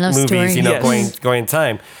great movies, going in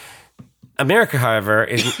time. America, however,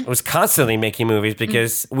 was constantly making movies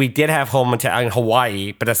because we did have home in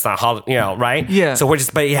Hawaii, but that's not right? Yeah. So we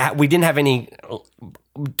didn't have any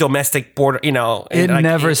domestic border, It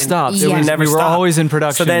never stopped. We were always in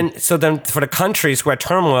production. So then for the countries who had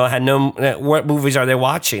turmoil had no, what movies are they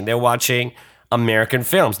watching? They're watching American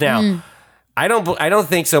films. Now, I don't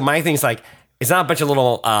think so. My thing's like, it's not a bunch of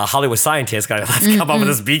little Hollywood scientists got let's come up with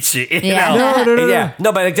this beat sheet.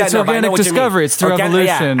 No, but exactly. It's organic discovery. It's through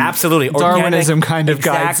evolution. Yeah, absolutely. Darwinism kind of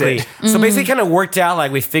guides it. So basically, kind of worked out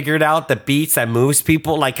like we figured out the beats that moves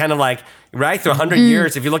people, like kind of like right through 100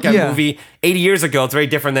 years. If you look at a movie 80 years ago, it's very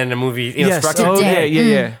different than the movie structure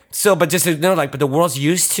today. So, but just to know, like, but the world's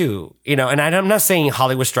used to, and I'm not saying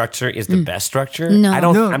Hollywood structure is the best structure. No,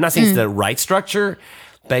 I'm not saying it's the right structure.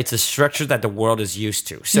 But it's a structure that the world is used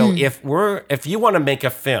to. So if you want to make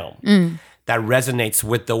a film that resonates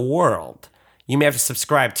with the world, you may have to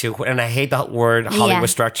subscribe to, and I hate the word Hollywood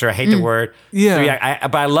structure. I hate the word,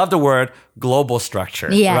 but I love the word global structure,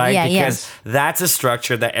 right? Because that's a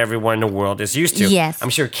structure that everyone in the world is used to. Yes. I'm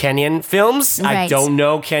sure Kenyan films, I don't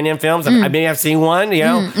know Kenyan films. I may have seen one,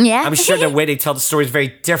 I'm sure the way they tell the story is very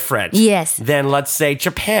different than, let's say,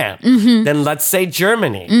 Japan, than, let's say,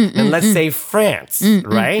 Germany, than, let's say, France,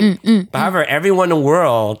 right? But however, everyone in the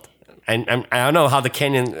world, and I don't know how the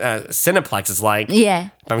Kenyan Cineplex is like. Yeah.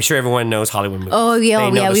 But I'm sure everyone knows Hollywood movies. Oh, we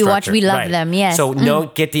love them, yes. So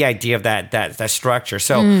get the idea of that structure.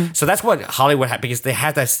 So that's what Hollywood had, because they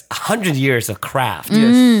had this 100 years of craft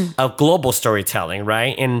of global storytelling,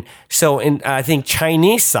 right? And so I think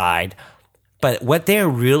Chinese side, but what they're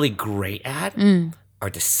really great at are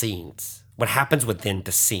the scenes. What happens within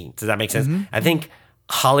the scenes. Does that make sense? I think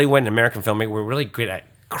Hollywood and American filmmaking were really good at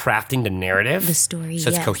crafting the narrative, the story, so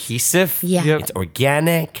it's cohesive, it's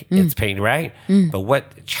organic, it's paid right. But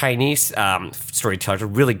what Chinese storytellers are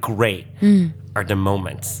really great are the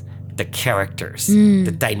moments, the characters,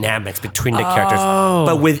 the dynamics between the characters,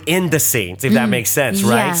 but within the scenes, if that makes sense,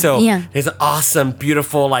 right? So there's an awesome,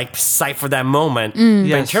 beautiful like sight for that moment.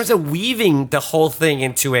 But in terms of weaving the whole thing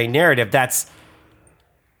into a narrative that's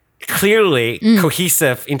clearly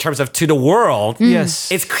cohesive in terms of to the world,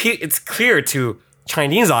 it's clear to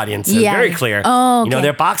Chinese audiences, very clear. Oh, okay. You know,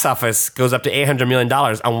 their box office goes up to $800 million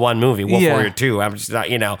on one movie, Wolf Warrior 2. I'm just not,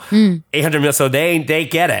 800 million. So they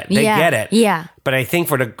get it. They get it. Yeah. But I think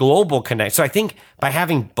for the global connect, so I think by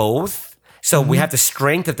having both, so we have the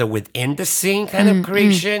strength of the within the scene kind of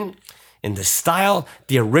creation, in the style,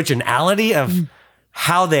 the originality of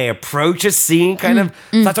how they approach a scene kind of.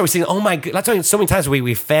 That's why we're seeing, oh my God, that's why so many times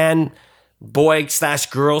we fan boy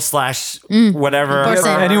 / girl / whatever.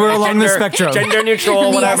 Anywhere along the spectrum. Gender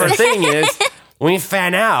neutral, whatever thing is. When you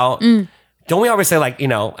fan out, don't we always say like, I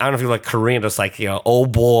don't know if you like Korean, just like, oh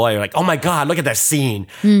boy, or like, oh my God, look at that scene.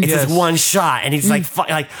 It's this one shot. And he's like,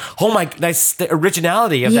 oh my, that's the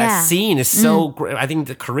originality of that scene is so great. I think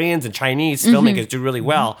the Koreans and Chinese filmmakers do really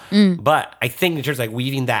well. But I think in terms of like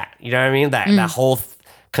weaving that, you know what I mean? That whole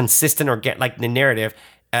consistent or get like the narrative.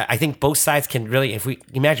 I think both sides can really, if we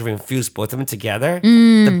infuse both of them together,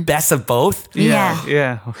 the best of both.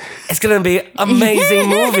 It's going to be amazing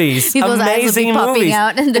movies. Amazing movies.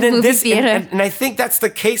 Out in the movie theater. And I think that's the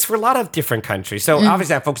case for a lot of different countries. So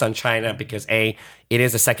obviously I focus on China because A, it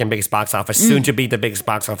is the second biggest box office, soon to be the biggest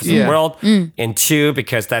box office in the world. And 2,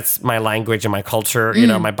 because that's my language and my culture,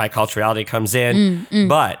 my biculturality comes in.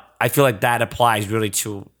 But I feel like that applies really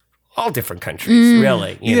to all different countries,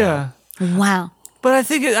 really. You know? Wow.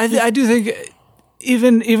 But I do think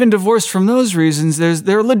even divorced from those reasons,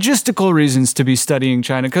 there are logistical reasons to be studying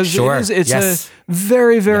China because it's a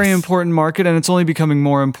very, very important market and it's only becoming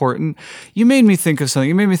more important. You made me think of something.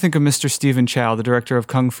 You made me think of Mr. Stephen Chow, the director of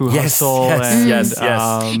Kung Fu Hustle. Yes.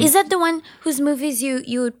 Is that the one whose movies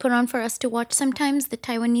you would put on for us to watch sometimes? The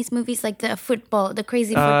Taiwanese movies, like the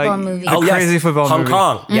crazy football movie. Oh, yes. Crazy football Hong movie.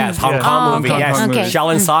 Kong. Yes, Hong Kong movie. Yes. Okay.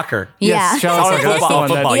 Shaolin Soccer. Yes, Shaolin Soccer.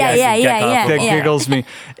 Football. That giggles me.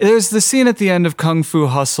 There's the scene at the end of Kung Fu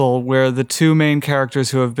Hustle where the two main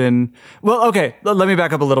characters who have been... Well, okay, let me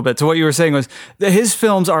back up a little bit. So what you were saying was that his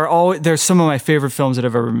films are always... They're some of my favorite films that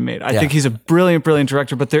have ever been made. I think he's a brilliant, brilliant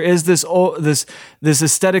director, but there is this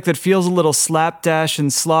aesthetic that feels a little slapdash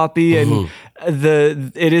and sloppy, and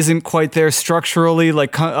it isn't quite there structurally,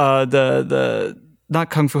 like not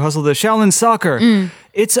Kung Fu Hustle, the Shaolin Soccer.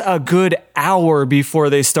 It's a good hour before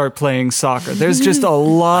they start playing soccer. There's just a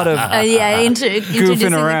lot of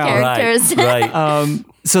goofing around. The characters. Right.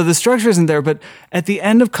 So the structure isn't there, but at the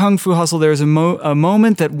end of Kung Fu Hustle, there's a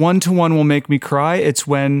moment that one-to-one will make me cry. It's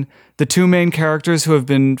when the two main characters who have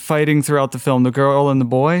been fighting throughout the film, the girl and the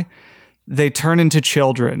boy, they turn into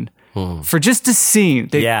children. For just a scene.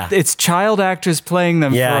 It's child actors playing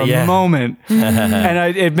them for a moment.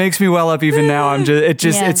 And it makes me well up even now.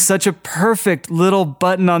 It's such a perfect little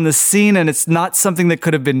button on the scene, and it's not something that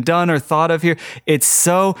could have been done or thought of here.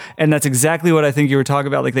 And that's exactly what I think you were talking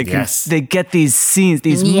about. Like they get these scenes,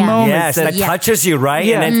 these moments that touches you, right?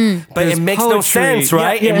 Yeah. But it makes no sense,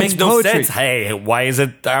 right? It makes no sense. Hey, why is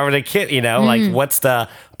it our kid? Like what's the...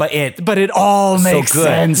 But it all makes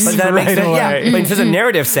sense. But that makes sense. But in terms of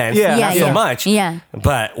narrative sense, not so much. Yeah.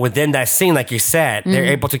 But within that scene, like you said, they're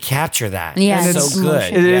able to capture that. Yeah. It's so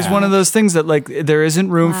good. It is one of those things that like there isn't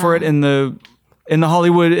room for it in the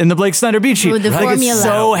Hollywood, in the Blake Snyder Beachy. The formula. It's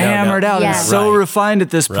so hammered out and so refined at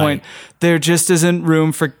this point. There just isn't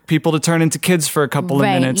room for people to turn into kids for a couple of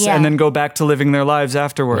minutes and then go back to living their lives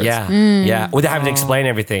afterwards. Without having to explain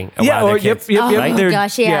everything. It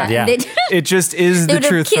just is the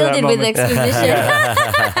truth for that moment. With exposition.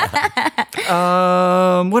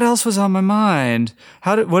 What else was on my mind?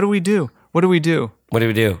 What do we do? What do we do?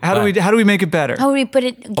 How do we make it better? How do we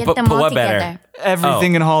get them all together? Better?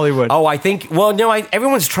 Everything in Hollywood. I think,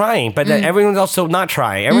 everyone's trying, but everyone's also not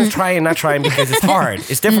trying. Everyone's trying and not trying because it's hard.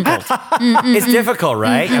 It's difficult. It's difficult,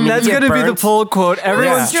 right? I mean, that's going to be the pull quote.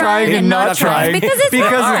 Everyone's trying and not trying because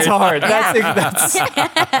it's hard. That's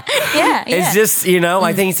It's just,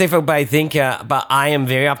 I think it's difficult, but I think, but I am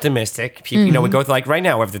very optimistic. People, we go through, like right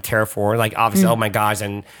now, we have the Terror 4, like obviously, oh my gosh,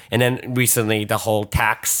 and then recently the whole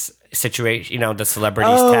tax situation, the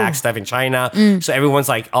celebrities tax stuff in China. So everyone's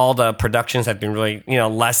like, all the productions have been really,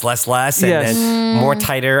 less, and then more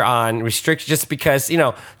tighter on restrictions, just because,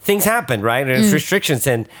 things happen, right? There's restrictions,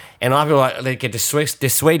 and a lot of people they get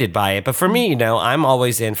dissuaded by it. But for me, I'm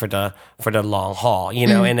always in for the long haul,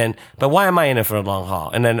 and then, but why am I in it for the long haul?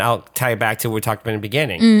 And then I'll tie it back to what we talked about in the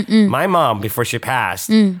beginning. My mom, before she passed,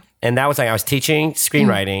 and that was like, I was teaching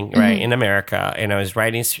screenwriting, right, in America, and I was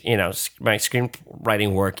writing, my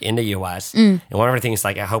screenwriting work in the US. And one of her things is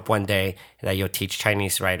like, I hope one day that you'll teach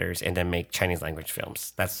Chinese writers and then make Chinese language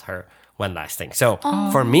films. That's her one last thing. So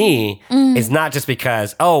for me, it's not just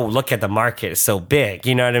because, look at the market, it's so big.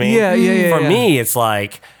 You know what I mean? Yeah. For me, it's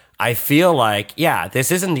like, I feel like,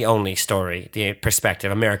 this isn't the only story, the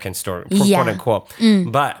perspective, American story, quote unquote.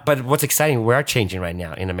 But what's exciting, we are changing right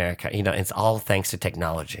now in America. It's all thanks to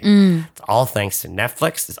technology. It's all thanks to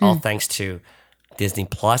Netflix. It's all thanks to Disney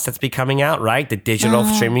Plus that's be coming out, right? The digital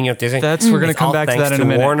streaming of Disney. We're going to come back to that in a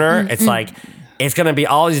minute. Warner. It's like, it's going to be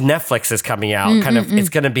all these Netflixes coming out. It's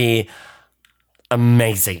going to be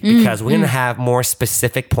amazing because we're going to have more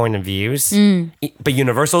specific point of views, but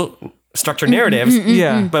universal structured narratives,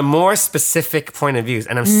 but more specific point of views,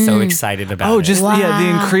 and I'm so excited about it. The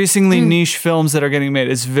increasingly niche films that are getting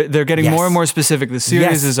made. They're getting more and more specific. The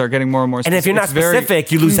series are getting more and more specific. And if you're not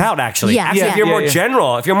specific, you lose out, actually. If you're more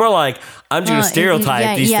general, if you're more like, I'm going to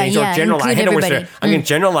stereotype these things or generalize, I'm going to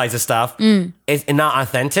generalize this stuff, it's not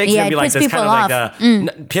authentic. It's going to be like this kind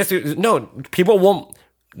of like people won't.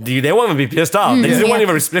 They won't even be pissed off. They won't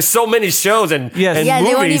even. There's so many shows and movies.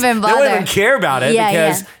 They won't even bother. They won't even care about it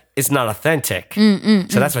because it's not authentic. So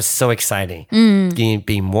that's what's so exciting.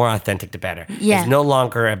 Being more authentic, the better. It's no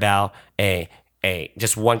longer about a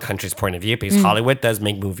just one country's point of view, because Hollywood does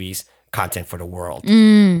make movies, content for the world.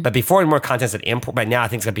 But before, more content that import. But now I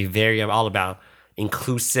think it's going to be all about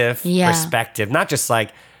inclusive perspective, not just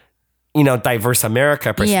like diverse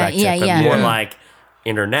America perspective, but more like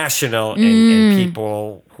international and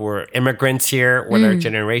people who are immigrants here, whether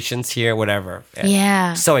generations here, whatever.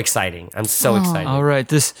 So exciting. I'm so excited. All right,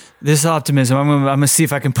 this optimism, I'm gonna see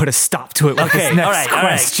if I can put a stop to it with this next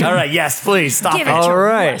question. All right, yes, please stop it. All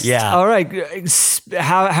right. All right.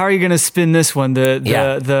 How are you gonna spin this one?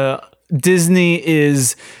 The Disney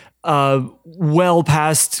is well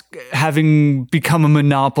past having become a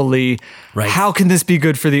monopoly. Right. How can this be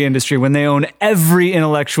good for the industry when they own every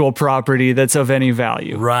intellectual property that's of any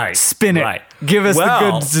value? Right. Spin it. Right. Give us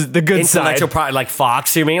the good side. Intellectual property, like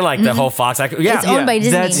Fox, you mean? Like the whole Fox? It's owned by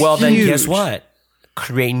Disney. That's well, then huge. guess what?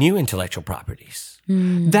 Create new intellectual properties.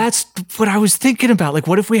 That's what I was thinking about. Like,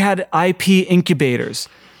 what if we had IP incubators?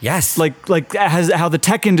 Yes. Like how the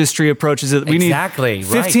tech industry approaches it. We need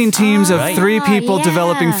 15 teams of 3 people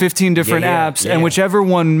developing 15 different apps, and whichever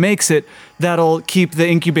one makes it, that'll keep the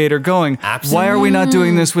incubator going. Absolutely. Why are we not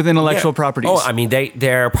doing this with intellectual properties? Oh, I mean,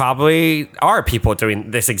 there probably are people doing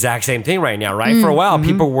this exact same thing right now, right? For a while,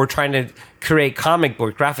 people were trying to create comic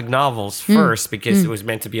book, graphic novels first because it was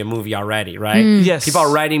meant to be a movie already, right? Yes. People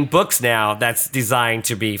are writing books now that's designed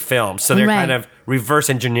to be filmed. So they're kind of reverse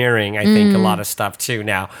engineering, I think, a lot of stuff too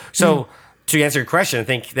now. So to answer your question, I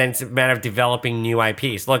think then it's a matter of developing new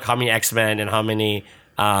IPs. Look, how many X-Men and how many...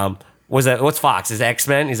 what's Fox? Is it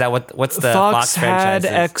X-Men? Is that what's the Fox franchise? Fox had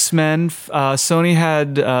X-Men. Sony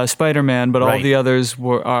had Spider-Man, but all the others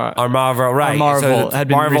are Marvel, right? Marvel had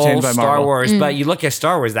been retained by Marvel. Star Wars. But you look at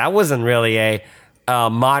Star Wars, that wasn't really a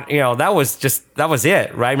that was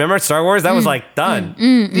it, right? Remember Star Wars? That was like done.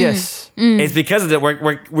 Yes. It's because of that we're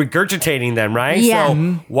regurgitating them, right? Yeah. So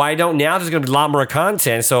why don't now there's going to be a lot more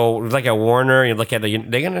content? So like a Warner, you look at they're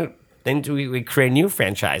going to. Then we create new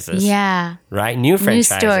franchises. Yeah. Right? New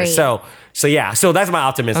franchises. Story. So that's my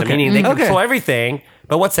optimism. Okay. Meaning they control everything,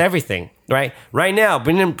 but what's everything? Right? Right now,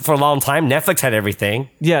 been in for a long time, Netflix had everything.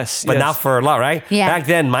 Yes. But not for a lot, right? Yeah. Back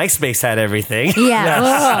then, MySpace had everything.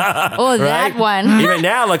 Yeah. Oh, that one. Even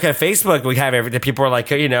now, look at Facebook, we have everything. People are like,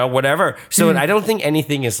 whatever. So I don't think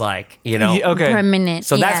anything is like, permanent.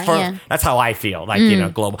 So that's how I feel,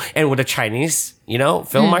 like, global. And with the Chinese,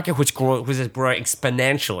 film market, which is growing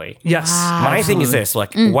exponentially. Yes. My thing is this,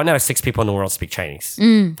 like, 1 out of 6 people in the world speak Chinese.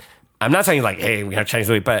 I'm not saying like, hey, we have Chinese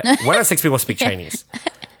movie, but 1 out of 6 people speak Chinese.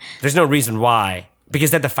 There's no reason why.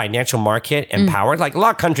 Because then the financial market and power, like a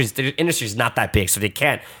lot of countries, the industry is not that big, so they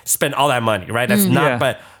can't spend all that money, right? That's not,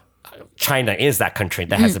 but China is that country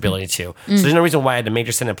that has the ability to. So there's no reason why at the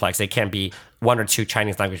major Cineplex, they can't be 1 or 2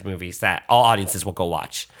 Chinese language movies that all audiences will go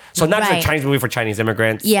watch. So not just a Chinese movie for Chinese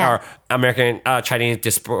immigrants or American Chinese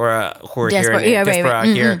diaspora who are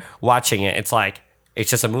here watching it. It's like,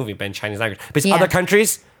 it's just a movie, but in Chinese language. But other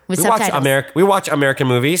countries, we watch American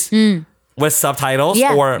movies. with subtitles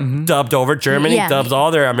Yeah. or dubbed over. Germany dubs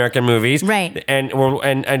all their American movies. Right. And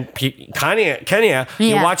Kenya,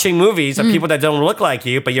 you're watching movies of people that don't look like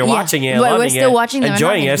you, but you're watching it, Well, we're loving still it, watching them and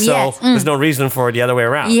enjoying loving it. it. So Yes. there's no reason for the other way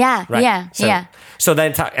around. Yeah, Right? yeah, So, yeah. So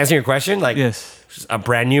then, answering your question, like a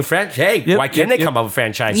brand new franchise. Hey, Yep, why can't they come up with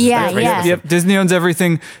franchises? Yeah, That's very yeah. specific. Yep, Disney owns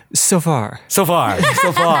everything so far. So far,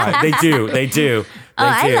 they do. Oh,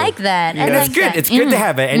 I like that. I And like it's good. that. It's good to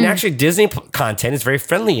have it. And actually, Disney content is very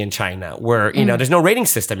friendly in China, where there's no rating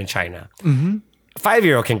system in China. A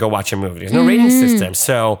 5-year-old can go watch a movie. There's no rating system.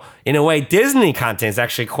 So in a way, Disney content is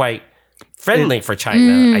actually quite friendly for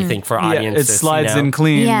China. I think for audiences. It slides in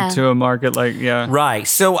clean to a market Right.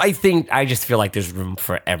 So I just feel like there's room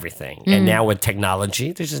for everything. And now with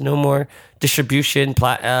technology, there's just no more distribution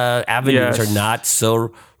avenues are not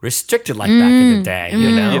so restricted like back in the day, you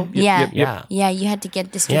know? Yeah, you had to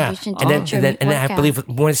get distribution to and then I believe with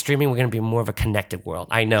more streaming, we're going to be more of a connected world.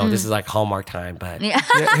 I know this is like Hallmark time, but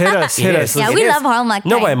hit us. Yeah, we love Hallmark.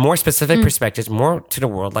 No, but more specific perspectives, more to the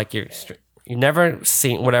world. Like you never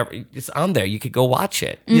seen whatever it's on there. You could go watch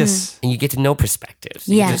it. Yes, and you get to know perspectives.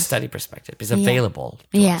 You get to study perspective. It's available.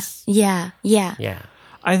 To us. Yeah.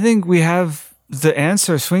 I think we have the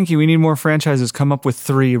answer, Swinky. We need more franchises. Come up with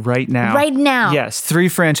 3 right now. Right now. Yes, 3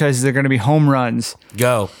 franchises. They're going to be home runs.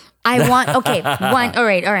 Go. I want one. All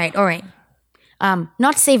right.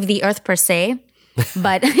 Not save the earth per se,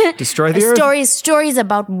 but Destroy the earth. Stories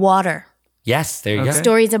about water. Yes, there you go.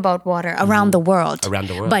 Stories about water around the world. Around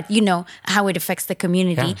the world. But how it affects the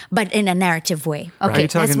community, but in a narrative way. Okay,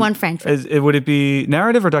 that's one franchise. Would it be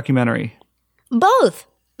narrative or documentary? Both.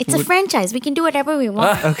 It's a franchise. We can do whatever we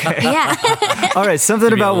want. Okay. Yeah. All right,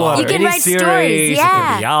 something about water. You can Any write series, stories. it could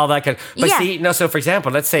Yeah. be all that kind of, but Yeah. see, no, so for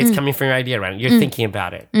example, let's say it's coming from your idea, right? You're thinking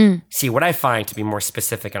about it. See, what I find to be more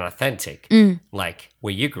specific and authentic, like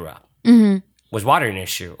where you grew up, was water an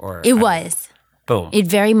issue? Or It was. Boom. It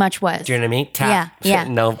very much was. Do you know what I mean? Tap. Yeah.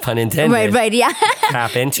 No pun intended. Right, yeah.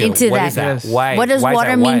 Tap into Into what that. is that? Yes. Why? What does why is water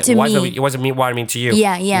that? mean Why- to why me? does what does water mean to you?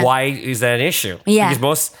 Yeah. Why is that an issue? Yeah.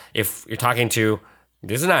 Because if you're talking to,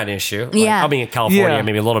 this is not an issue. Like, Yeah. I mean, in California, Yeah.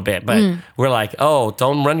 maybe a little bit, but we're like, oh,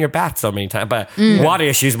 don't run your bath so many times. But water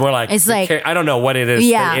issues more like, It's like- I don't know what it is.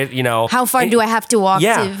 Yeah. How far do I have to walk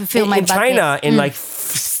to fill my in bucket? China, in like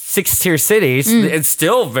 6-tier cities, it's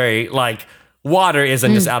still very like, water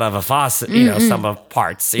isn't just out of a faucet, some of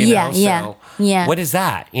parts, Yeah. What is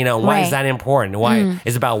that? Why is Right. that important? Why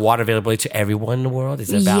is it about water availability to everyone in the world?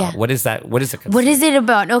 Is it about, what is that? What is it? What is it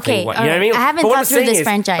about? Okay. You know all what I right. mean? I haven't But what thought I'm through saying this is-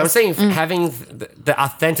 franchise. I'm saying having the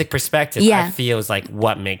authentic perspective, Yeah. I feel is like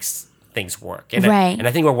what makes things work. And Right. and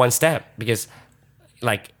I think we're one step because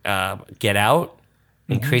like Get Out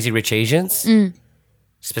and Crazy Rich Asians,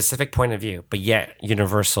 specific point of view, but yet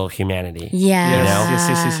universal humanity. Yeah.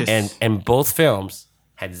 Yes. And both films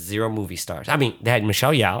had 0 movie stars. I mean, they had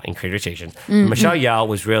Michelle Yeoh in Crazy Rich Asians. Michelle Yeoh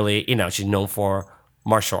was really, she's known for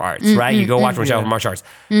martial arts, right? You go watch Michelle for martial arts.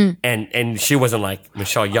 And she wasn't like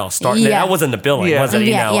Michelle Yeoh starting. Yeah. That wasn't the billing, was it?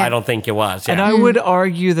 Yeah. I don't think it was. Yeah. And I would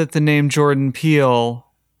argue that the name Jordan Peele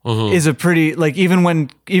is a pretty, like,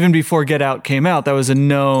 even before Get Out came out, he was a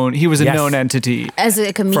known entity. As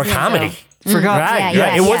a comedian. for comedy. though. Forgot. Right.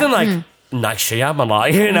 Yeah, It yeah. wasn't like Night Shyamalan,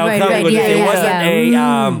 Right, comedy. right, It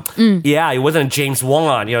yeah, wasn't it wasn't James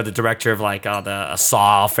Wan, the director of like the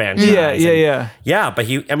Saw franchise. Yeah. But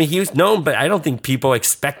he was known, but I don't think people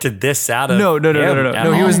expected this out of No. him at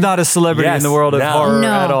No, he all. was not a celebrity in the world of horror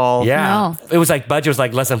No. at all. Yeah, No. it was like budget was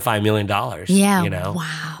like less than $5 million. Yeah, Wow.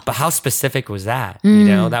 But how specific was that?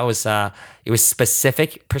 That was it was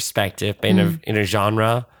specific perspective in a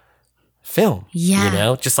genre film.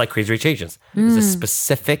 Yeah. Just like Crazy Rich Asians. It was a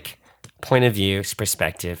specific point of view,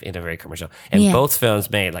 perspective in a very commercial. And both films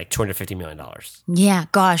made like $250 million. Yeah,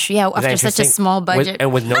 gosh. Yeah, after such a small budget.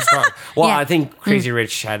 And with no star. Well, Yeah. I think Crazy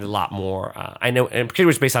Rich had a lot more. I know, and Crazy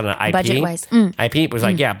Rich based on an IP. Budget-wise. IP was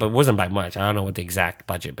like, but it wasn't by much. I don't know what the exact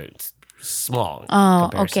budget, but it's small. Oh,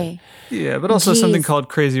 comparison. okay. Yeah, but also Jeez. something called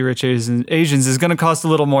Crazy Rich Asians is going to cost a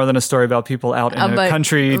little more than a story about people out in a but-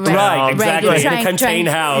 country right. town. Right, exactly. Right, in a trying- contained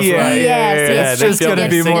house. Yeah, right? Yes, It's just to gonna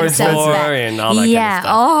get be more themselves expensive. back. And all that kind of Yeah.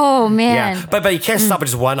 stuff. Oh man. Yeah, but you can't stop at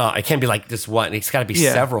just one. It can't be like this one. It's got to be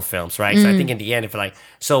several films, right? So I think in the end, if like,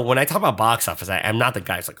 so when I talk about box office, I'm not the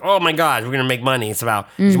guy who's like, oh my god, we're gonna make money. It's about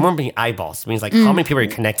it's more being eyeballs. It means like how many people are you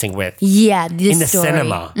connecting with Yeah. This in the story.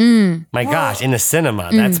 cinema? My gosh, in the cinema,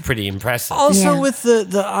 that's pretty impressive. impressive. Also, with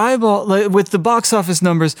the eyeball, like, with the box office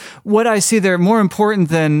numbers, what I see there, more important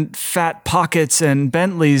than fat pockets and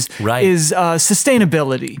Bentleys, is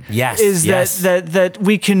sustainability. Yes, is that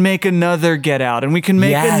we can make another Get Out and we can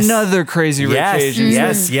make another Crazy Rich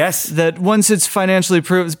Asians. Yes. That once it's financially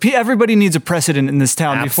proved, everybody needs a precedent in this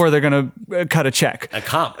town before they're going to cut a check. A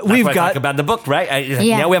comp. That's what I talk about in the book, right?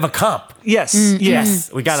 Now we have a comp.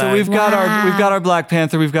 Yes. We got. So we've got our Black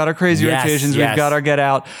Panther, we've got our Crazy Rich Asians, we've got our Get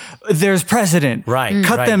Out. There's precedent. Right.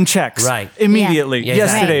 Cut them checks. Right. Immediately.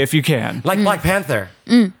 Yesterday, if you can. Like Black Panther.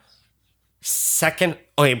 Second,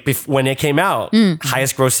 when it came out,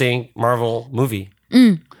 highest grossing Marvel movie.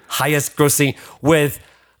 Highest grossing with,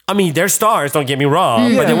 I mean, they're stars, don't get me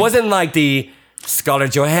wrong, but it wasn't like the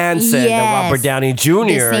Scarlett Johansson, the Robert Downey Jr.,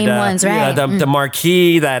 the same ones, right? The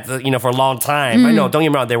marquee that, for a long time. I know, don't get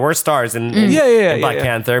me wrong, there were stars in Black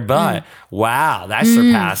Panther, but wow, that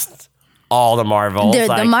surpassed all the Marvels.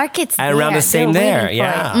 The market's and around the same there.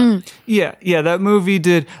 Yeah, that movie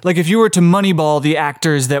did, like, if you were to Moneyball the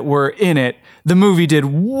actors that were in it, the movie did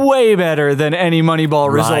way better than any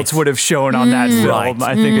Moneyball results would have shown on that film.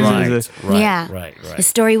 I think Right. The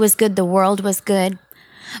story was good, the world was good.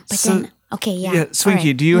 But then,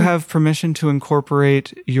 Swinky, do you have permission to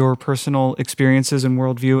incorporate your personal experiences and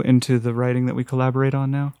worldview into the writing that we collaborate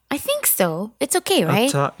on now? I think so. It's okay,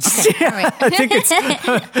 right? Okay, all right. I think it's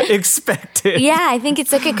expected. Yeah, I think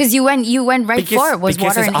it's okay because you went right for it. Was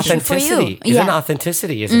water an issue for you? It's an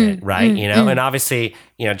authenticity, isn't it? Right? And obviously,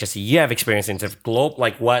 Jesse, you have experience into globe,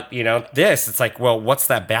 like what, this. It's like, well, what's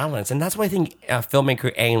that balance? And that's why I think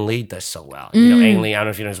filmmaker Ang Lee does so well. Ang Lee, I don't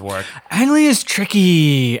know if you know his work. Ang Lee is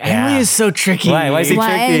tricky. Ang Lee is so tricky. Why is he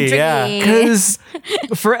tricky? Yeah. Because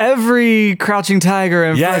for every Crouching Tiger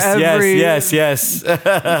and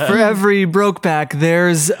for every Brokeback,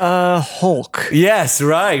 there's a Hulk. Yes,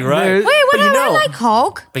 right. Wait, I like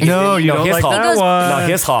Hulk. No, you don't like that one. No,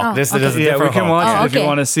 his Hulk. This is a different we can Hulk. watch it if you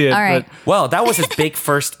want to see it. All right. Well, that was his big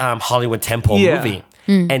first Hollywood tentpole movie.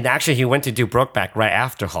 And actually, he went to do Brokeback right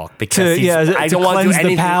after Hulk because I don't want to do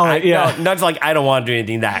anything. Not like I don't want to do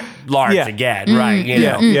anything that large again, right?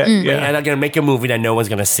 And I'm gonna make a movie that no one's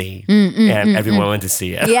gonna see, and everyone went to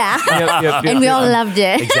see it. And we all loved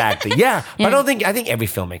it. Exactly. Yeah, but I think every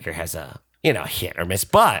filmmaker has a hit or miss.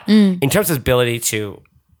 But in terms of ability to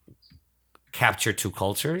capture two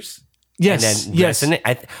cultures, and then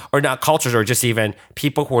resonate, or not cultures, or just even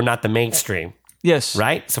people who are not the mainstream. Yes.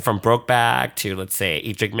 Right? So from Brokeback to, let's say,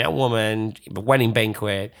 Eat, Drink, Man, Woman, Wedding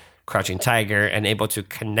Banquet, Crouching Tiger, and able to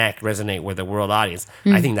resonate with the world audience.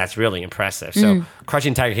 I think that's really impressive. So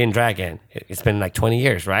Crouching Tiger, Hidden Dragon, it's been like 20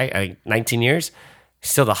 years, right? 19 years.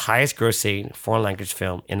 Still the highest grossing foreign language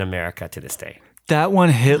film in America to this day. That one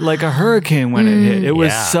hit like a hurricane when it hit. It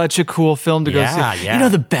was such a cool film to go see. Yeah.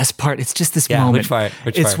 The best part, it's just this moment. Which part?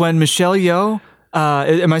 It's when Michelle Yeoh,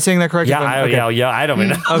 am I saying that correctly? I don't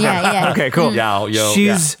know. Okay, cool.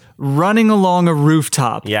 She's running along a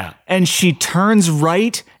rooftop. Yeah. And she turns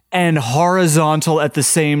right and horizontal at the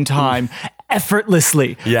same time.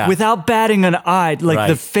 Effortlessly, without batting an eye,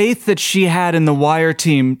 the faith that she had in the wire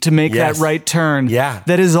team to make that right turn.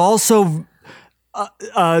 That is also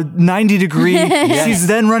 90 degree. She's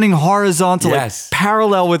then running horizontal,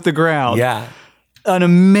 parallel with the ground. An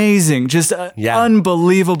amazing, just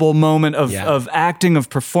unbelievable moment of acting, of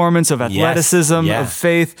performance, of athleticism, of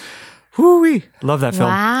faith. Whoo-wee. Love that film.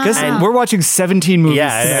 Wow. We're watching 17 movies.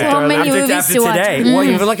 So many movies after to watch. Today. Well,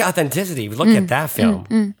 if you look at authenticity, if you look at that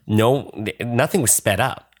film, nothing was sped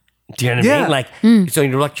up. Do you know what I mean? So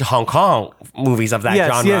you look at Hong Kong movies of that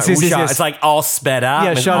genre. It's like all sped up.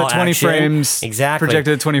 Yeah, shot at 20 frames. Exactly.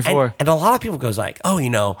 Projected at 24. And a lot of people goes like,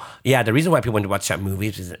 the reason why people want to watch that movie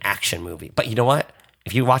is it's an action movie. But you know what?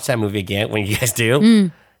 If you watch that movie again, when you guys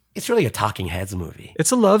do, it's really a talking heads movie.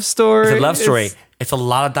 It's a love story. It's a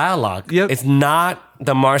lot of dialogue. Yep. It's not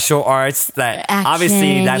the martial arts that action,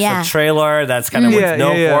 obviously that's the trailer. That's kind of what's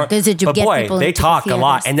known for. But boy, they talk a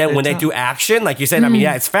lot. And then when they do action, like you said,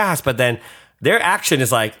 it's fast, but then their action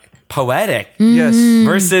is like poetic. Yes.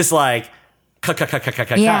 Versus like So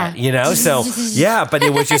but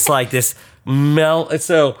it was just like this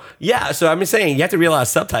so I'm saying you have to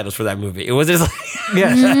realize subtitles for that movie. It was just like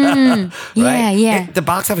the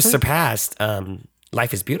box office surpassed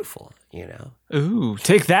Life is Beautiful, Ooh,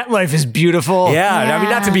 take that, Life is Beautiful. I mean,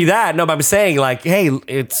 not to be that, no, but I'm saying like, hey,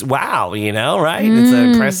 it's wow, right? It's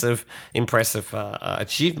an impressive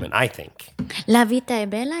achievement, I think. La Vita è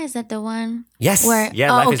Bella, is that the one? Yes. Life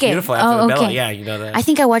is Beautiful after the Bella. Yeah, you know that. I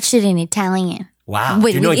think I watched it in Italian. Wow.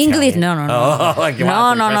 With English? No. No.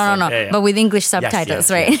 But with English subtitles,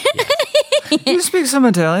 right? You speak some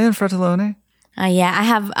Italian, Fratellone? Yeah, I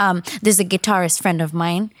have, there's a guitarist friend of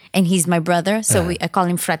mine, and he's my brother, so I call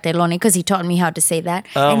him Fratellone, because he taught me how to say that.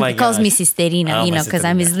 Oh, and he calls me Sisterina, because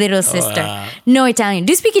I'm his little sister. No Italian.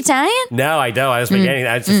 Do you speak Italian? No, I don't. I don't speak anything.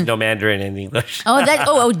 I just know Mandarin and English.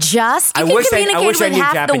 Just? You can communicate with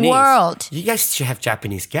half Japanese. The world. You guys should have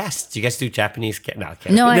Japanese guests. Do you guys do Japanese? No,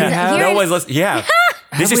 no one's listening. Yeah.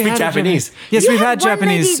 They should speak Japanese. Yes, we've had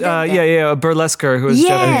Japanese. A burlesquer who was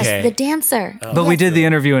Japanese. Yes, the dancer. But we did the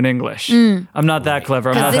interview in English. I'm not that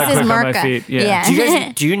clever. I'm not that quick on my feet.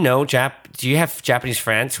 Yeah. Do you have Japanese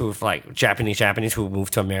friends who have like Japanese who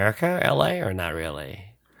moved to America, LA, or not really?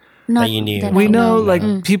 Not that you knew. We know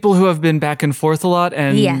like people who have been back and forth a lot,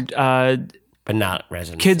 and but not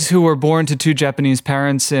residents. Kids who were born to two Japanese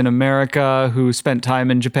parents in America who spent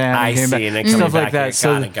time in Japan and came back. And then stuff back like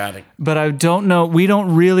that. Got it. But I don't know. We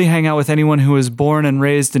don't really hang out with anyone who was born and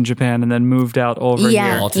raised in Japan and then moved out over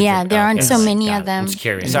here. Yeah, there aren't so many of them. I'm just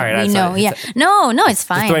curious. Sorry, we know. No, it's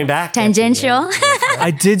fine. Just going back. Tangential.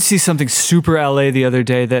 I did see something super LA the other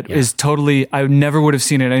day that is totally. I never would have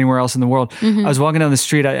seen it anywhere else in the world. I was walking down the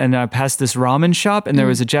street and I passed this ramen shop, and there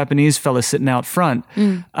was a Japanese fella sitting out front,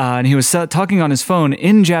 and he was talking on his phone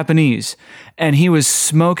in Japanese, and he was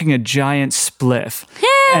smoking a giant spliff.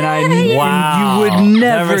 And you would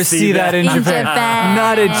never see that in Japan.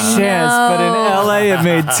 Not a chance. But in LA, it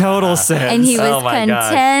made total sense. And he was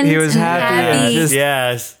content. He was happy. And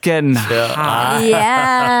just getting high.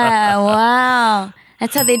 Yeah. Wow.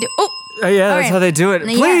 That's how they do. That's how they do it.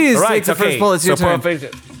 Please take the first bullet. It's your turn.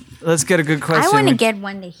 Let's get a good question. I want to get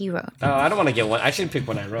one that he wrote. Oh, I don't want to get one. I should pick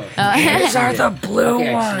one I wrote. These are the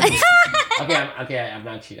blue ones. I'm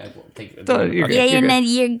not cheating. I won't take it. You're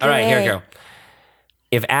good. All right, here we go.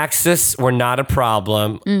 If access were not a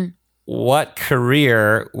problem, what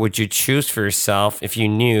career would you choose for yourself if you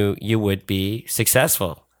knew you would be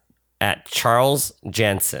successful? At Charles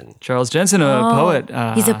Jensen. Charles Jensen, a poet.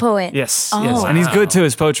 He's a poet. Yes. And he's good too.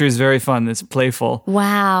 His poetry is very fun. It's playful.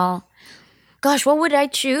 Wow. Gosh, what would I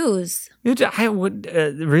choose? I would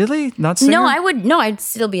really not singer? No, I would. No, I'd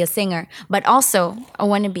still be a singer, but also I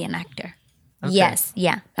want to be an actor. Okay. Yes,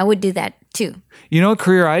 I would do that too. You know, a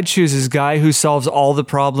career I'd choose is guy who solves all the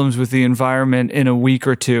problems with the environment in a week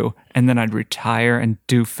or two, and then I'd retire and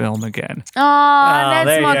do film again. Oh,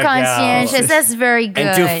 that's more conscientious. That's very good.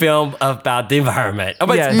 And do film about the environment.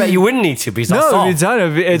 But you wouldn't need to because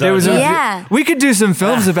we could do some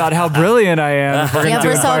films about how brilliant I am.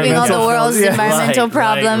 For solving all the world's environmental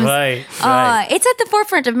problems. Right. It's at the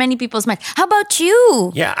forefront of many people's minds. How about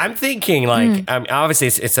you? Yeah, I'm thinking obviously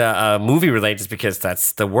it's a movie related just because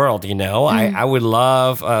that's the world, you know. I would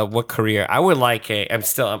love what career I would like.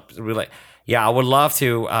 I would love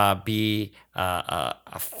to be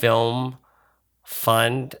a film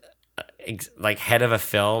fund, like head of a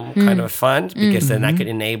film kind of a fund, because then that could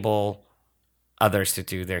enable others to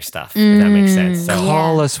do their stuff. If that makes sense. So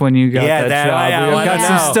call us when you got that job. We've got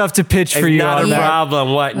some stuff to pitch for you. Not a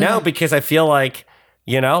problem. What? No, because I feel like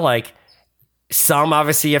some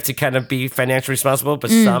obviously you have to kind of be financially responsible, but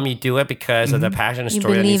some you do it because of the passion and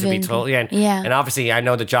story that needs to be told. And obviously I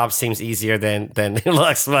know the job seems easier than it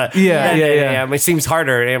looks, but it seems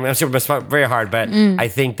harder. I'm sure it's very hard, but I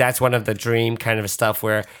think that's one of the dream kind of stuff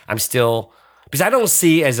where I'm still, because I don't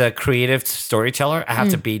see as a creative storyteller, I have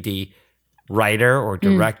to be the writer or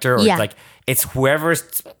director or like it's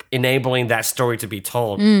whoever's enabling that story to be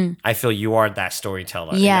told. I feel you are that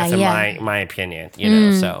storyteller. That's in my opinion,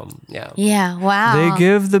 so wow. They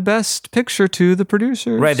give the best picture to the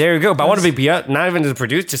producers. Right, there you go. But I want to be not even the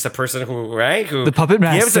producer, just the person who the puppet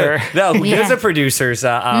master. Gives the producers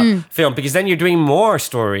film, because then you're doing more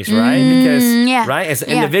stories, right? Because as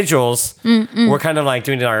individuals, we're kind of like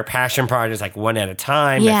doing our passion projects like one at a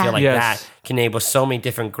time. I feel like that can enable so many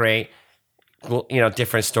different great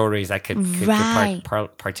different stories that could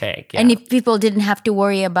partake. And if people didn't have to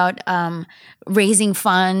worry about raising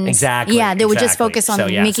funds. They would just focus on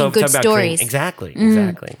making good stories. Exactly.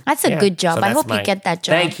 That's a good job. So I hope you get that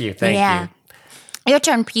job. Thank you. Your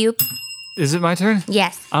turn, Pupe. Is it my turn?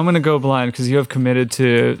 Yes. I'm going to go blind because you have committed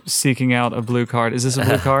to seeking out a blue card. Is this a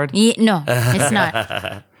blue card? No, it's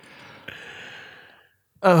not.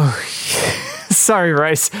 Oh, sorry,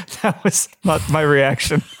 Rice. That was not my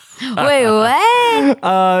reaction. Wait, what?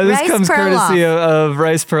 This Rice comes Perloff. Courtesy of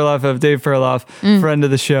Rice Perloff, of Dave Perloff, friend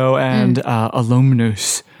of the show and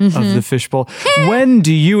alumnus of the Fishbowl. When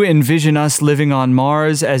do you envision us living on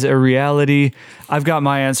Mars as a reality? I've got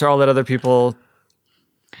my answer. I'll let other people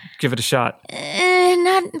give it a shot.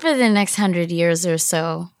 Not for the next 100 years or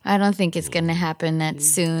so. I don't think it's going to happen that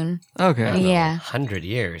soon. Okay. Yeah. 100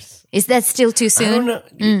 years. Is that still too soon? I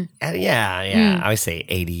don't know. I would say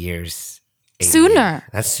 80 years. Sooner.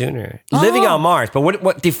 That's sooner. Living on Mars, but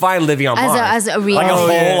what define living on Mars? As a real like a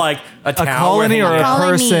whole like a town colony or a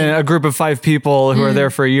person, a group of 5 people who are there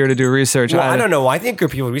for a year to do research. Well, I don't know. I think a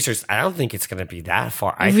group of people research. I don't think it's going to be that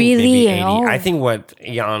far. I think Really? maybe 80. Oh. I think what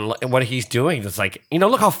he's doing is like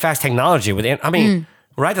look how fast technology within. I mean.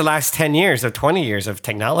 Right, the last 10 years or 20 years of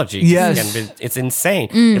technology. Yes. It's insane.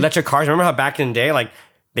 Electric cars. Remember how back in the day, like,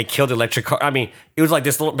 they killed electric cars? I mean, it was like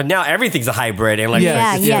this little, but now everything's a hybrid. And like,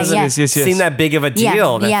 Yes. it seemed that big of a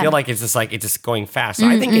deal. And I feel like it's just going fast. So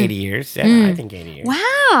I think 80 years. Yeah, I think 80 years.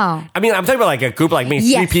 Wow. I mean, I'm talking about like a group like me,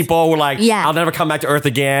 3 people who were like, I'll never come back to Earth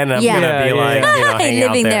again. And I'm going to be like, hang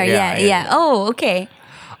living out there. Yeah. Oh, okay.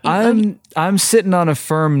 I'm sitting on a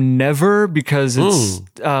firm never because it's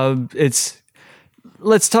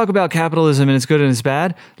let's talk about capitalism and its good and its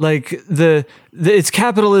bad. Like it's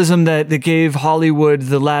capitalism that gave Hollywood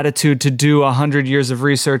the latitude to do 100 years of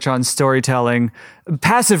research on storytelling,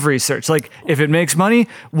 passive research. Like if it makes money,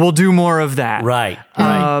 we'll do more of that. Right.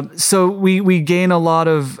 So we gain a lot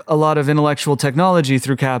of intellectual technology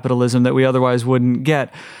through capitalism that we otherwise wouldn't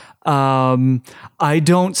get. I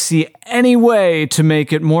don't see any way to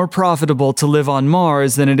make it more profitable to live on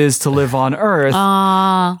Mars than it is to live on Earth.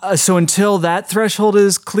 So until that threshold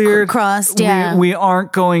is cleared, crossed, we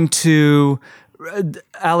aren't going to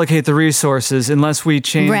allocate the resources unless we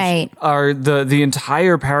change the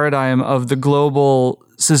entire paradigm of the global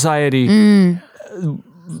society.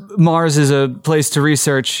 Mars is a place to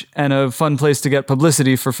research and a fun place to get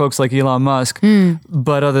publicity for folks like Elon Musk.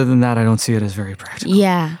 But other than that, I don't see it as very practical.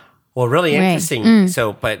 Yeah. Well, really interesting.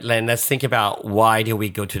 So, but then let's think about why did we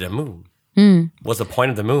go to the moon? What's the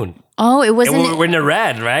point of the moon? Oh, it wasn't. We're in the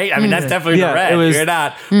red, right? I mean, that's definitely the red. We're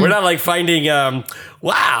not like finding, diamonds.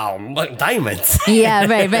 Yeah,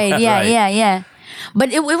 right. Yeah.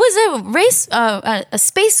 But it was a race, a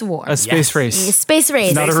space war. A space race. Space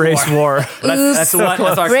race. Not a race war. That's what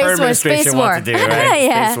our current administration wants to do,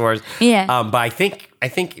 right? Space wars. Yeah. But I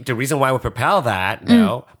think the reason why we propel that,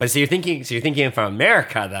 though, but so you're thinking from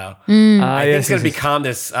America, though. I think it's going to become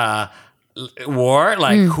this war.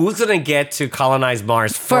 Like, who's going to get to colonize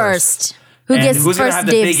Mars first? Who's going to have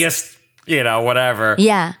the biggest, whatever?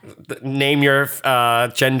 Yeah. Name your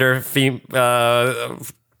gender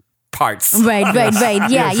parts. Right.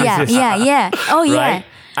 Yeah. Oh, yeah. Right?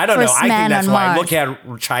 I don't know. I think that's why I look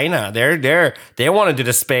at China. They want to do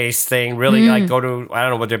the space thing. Really, like go to I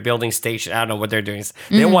don't know what they're building station. I don't know what they're doing.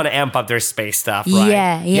 They want to amp up their space stuff,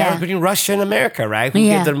 right? Yeah. Between Russia and America, right? Who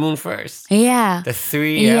gets to the moon first? Yeah. The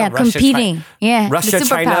three. Russia, competing. Russia,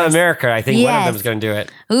 China, America. I think one of them is going to do it.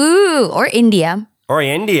 Ooh, or India.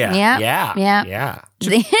 Yeah.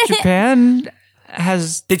 Japan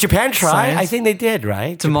has. Did Japan try? Science? I think they did,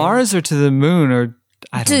 right? To Mars or to the moon or.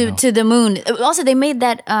 I don't know. To the moon. Also, they made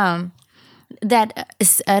that not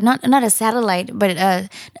a satellite, but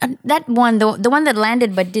that one, the one that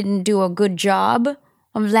landed but didn't do a good job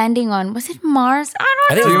of landing on. Was it Mars? I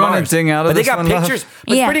don't know. Do you want to ding out of this one? But they got pictures.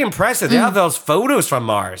 It's pretty impressive. They have those photos from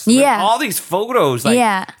Mars. Yeah. All these photos,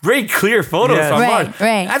 very clear photos from Mars.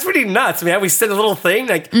 Right. That's pretty nuts, man. We send a little thing.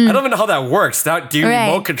 Like I don't even know how that works. Now, do you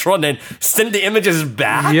remote control and then send the images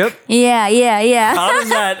back? Yep. Yeah. How does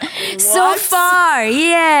that? So far,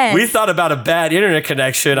 yes. We thought about a bad internet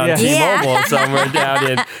connection on T-Mobile somewhere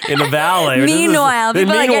down in the valley. Meanwhile,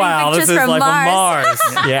 people are getting pictures from Mars.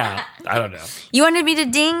 Yeah. I don't know. You wanted me to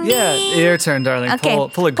ding? Yeah, your turn, darling. Okay.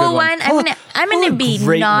 Pull a good one. I'm gonna be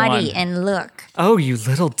naughty and look. Oh, you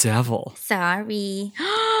little devil. Sorry.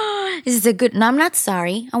 This is a good. No, I'm not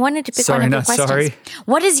sorry. I wanted to pick one of your questions. Sorry.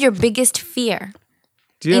 What is your biggest fear?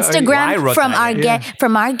 Instagram from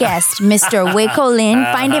our guest, Mr. Weiko Lin.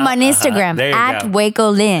 Find him on Instagram at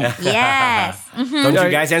Weiko Lin. Yes. Don't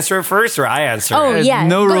you guys answer it first, or I answer it? Oh yeah.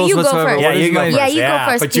 No rules you whatsoever. Go first. Yeah, you go first. Yeah, you go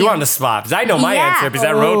first. But you on the spot because I know my answer because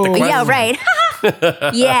I wrote the question. Yeah, right.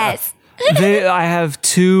 Yes. I have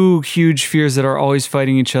 2 huge fears that are always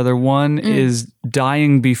fighting each other. One is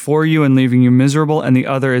dying before you and leaving you miserable, and the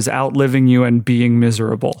other is outliving you and being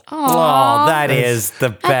miserable. Oh, that is the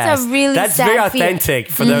best. That's a really That's sad very authentic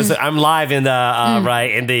for those. I'm live in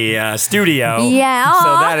the studio. Yeah. So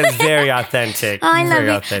that is very authentic. I love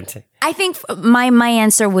very it. authentic. I think my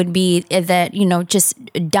answer would be that just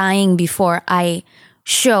dying before I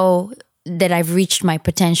show that I've reached my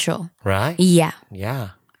potential. Right? Yeah.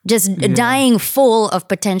 Just dying full of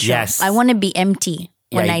potential. Yes. I want to be empty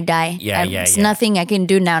when I die. There's nothing I can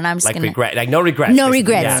do now, and I'm just gonna regret, no regrets. No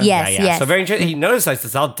regrets. Yes. So very interesting. You notice like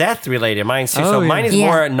it's all death related. Mine too. So mine is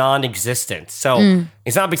more non-existent. So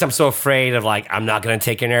it's not because I'm so afraid of like I'm not gonna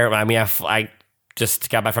take an air. I mean, I just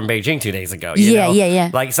got back from Beijing 2 days ago. You know? Yeah.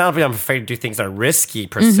 Like it's not because I'm afraid to do things that are risky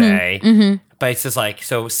per se. but it's just like,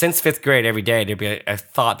 so since 5th grade, every day, there'd be a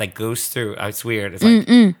thought that goes through. Oh, it's weird. It's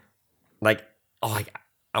like,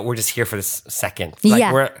 we're just here for this second.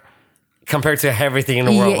 Like we're, compared to everything in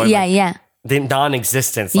the world. The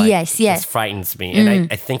non-existence, just frightens me.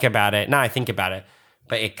 And I think about it. Now I think about it.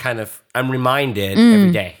 But it kind of, I'm reminded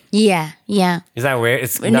every day. Yeah. Is that weird?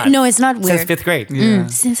 It's not. No, it's not weird. Since 5th grade.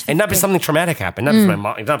 Since 5th and not because something traumatic happened. Not because my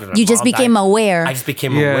mom. You just became aware. I just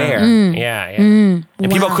became aware. And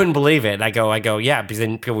people couldn't believe it. I go, yeah, because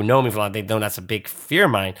then people know me for a lot. They know that's a big fear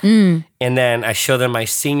of mine. And then I show them my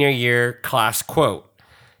senior year class quote.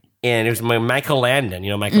 And it was Michael Landon. You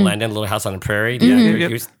know Michael Landon, Little House on the Prairie? He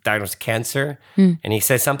was diagnosed with cancer. And he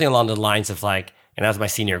said something along the lines of like, and that was my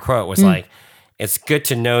senior quote, was like, it's good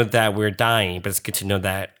to know that we're dying, but it's good to know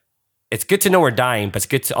we're dying, but it's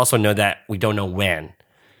good to also know that we don't know when.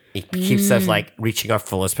 It keeps us like reaching our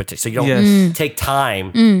fullest potential. So you don't take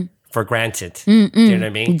time for granted. Do you know what I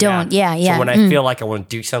mean? Don't. Yeah. So when I feel like I want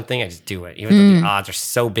to do something, I just do it, even though the odds are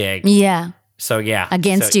so big. Yeah. So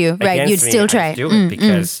against you, right? You'd still try. I do it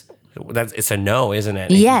because it's a no, isn't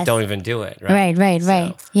it? Yes. Don't even do it. Right.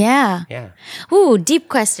 Right. Yeah. Ooh, deep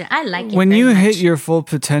question. I like it. When you hit your full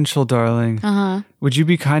potential, darling, would you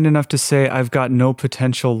be kind enough to say, "I've got no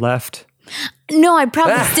potential left"? No, I'd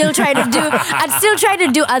probably still try to do. I'd still try to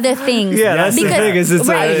do other things. Yeah, that's the thing.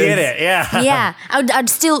 I get it. Yeah. Yeah, I'd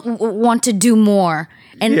still want to do more.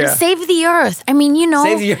 And save the earth. I mean,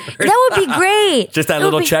 save the earth. That would be great. Just that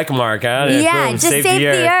little check mark, huh? Yeah, boom, just save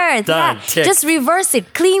the earth. Done. Yeah. Just reverse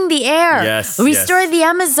it. Clean the air. Yes. Restore the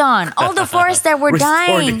Amazon. All the forests that were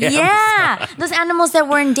dying. Yeah. Those animals that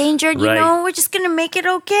were endangered, we're just going to make it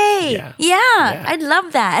okay. Yeah. I'd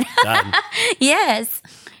love that. Yes.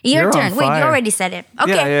 Your turn. Wait, you already said it.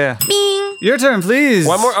 Okay. Yeah. Bing. Your turn, please.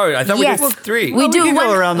 One more. Oh, I thought we did 3. We can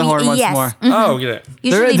go around the horn once more. Oh, get it.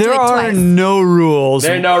 Usually there are twice. no rules.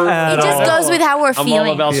 There are no rules. It just goes with how we're feeling. I'm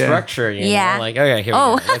all about structure. You know? Like, okay, here we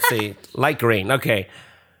go. Let's see. Light green. Okay.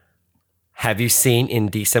 Have you seen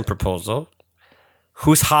Indecent Proposal?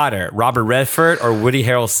 Who's hotter, Robert Redford or Woody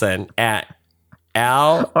Harrelson at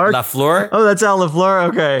Al LaFleur? Oh, that's Al LaFleur?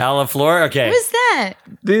 Okay. Al LaFleur? Okay. Who's that?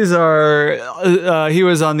 These are, he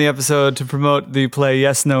was on the episode to promote the play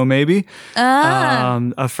Yes, No, Maybe.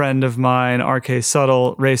 A friend of mine, Ray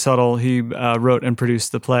Suttle, he wrote and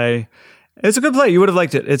produced the play. It's a good play. You would have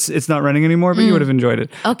liked it. It's not running anymore, but you would have enjoyed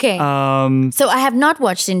it. Okay. So I have not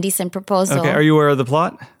watched Indecent Proposal. Okay. Are you aware of the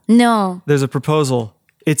plot? No. There's a proposal.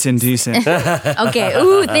 It's indecent. Okay.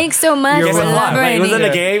 Ooh, thanks so much for elaborating. Was it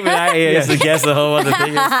a game? I guess the whole other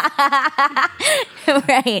thing.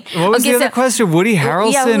 Right. What was the other question? Woody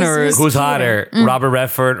Harrelson or who's hotter, Robert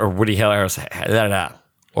Redford or Woody Harrelson?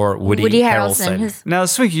 Or Woody Harrelson. Now,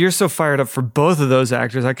 Swinky, you're so fired up for both of those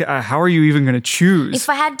actors. How are you even going to choose? If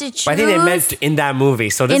I had to choose, I think they meant in that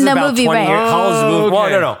movie. So this in is the about movie, 20 right. years. College movie.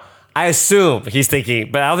 Okay. Well, no. I assume he's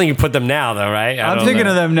thinking, but I don't think you put them now, though, right? I'm thinking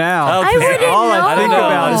of them now. Okay. I wouldn't All I think know.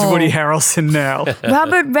 about is Woody Harrelson now.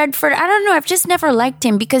 Robert Redford, I don't know. I've just never liked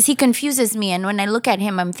him because he confuses me. And when I look at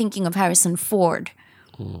him, I'm thinking of Harrison Ford.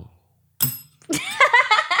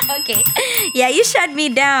 Okay. Yeah, you shut me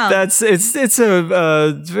down. It's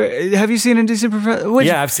have you seen Indecent Proposal?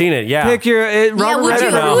 Yeah, I've seen it. Yeah. Pick your Robert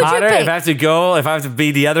Redford. Who would you pick? If I have to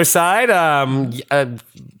be the other side,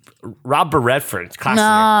 Robert Redford. Classic.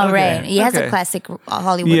 No, right. He has a classic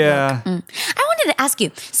Hollywood Yeah. look. I wanted to ask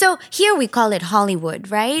you. So here we call it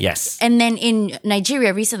Hollywood, right? Yes. And then in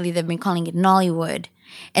Nigeria recently, they've been calling it Nollywood.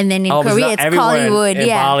 And then in Korea, it's Hollywood.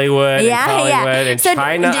 Bollywood, Hollywood, and so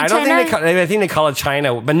China. I think they call it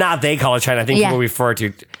China, but not they call it China. I think people refer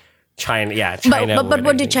to China. Yeah, China. But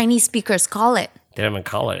what do Chinese speakers call it? They don't even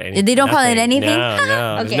call it anything. They don't call it anything?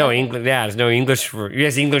 No. Okay. There's no English. Yeah, there's no English for.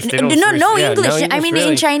 Yes, English. They don't. No English. I mean,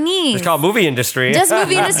 really. In Chinese. It's called movie industry. Just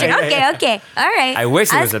movie industry. Okay. All right. I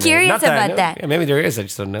wish it was. I was curious about that. Yeah, maybe there is. I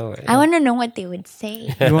just don't know it. I want to know what they would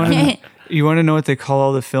say. You want to know what they call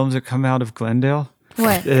all the films that come out of Glendale?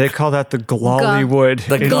 What? They call that the Glollywood.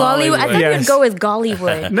 Glollywood. I thought you'd go with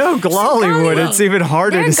Gollywood. No, Glollywood. It's even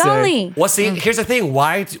harder to golly. say. Well, see, here's the thing.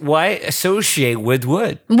 Why associate with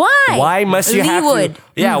wood? Why? Why must you have Leewood. to?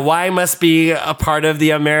 Yeah, why must be a part of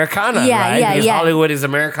the Americana? Right? Because Hollywood is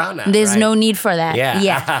Americana. There's no need for that.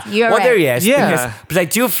 Yeah. You're right. Well, there is. Yeah. Because I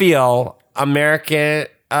do feel American,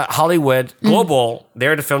 Hollywood, global,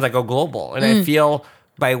 they're the films that go global. And I feel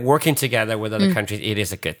by working together with other countries, it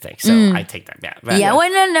is a good thing. So I take that back. I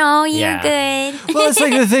want to know. You're good. Well, it's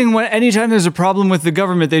like the thing when anytime there's a problem with the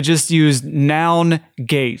government, they just use noun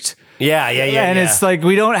gate. Yeah. And it's like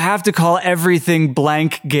we don't have to call everything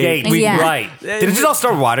blank gate. Right. Did it just all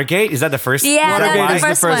start Watergate? Is that the first? Yeah, Watergate is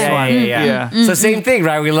the first one. Yeah. So same thing,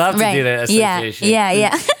 right? We love to do that association.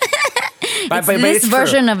 Yeah. this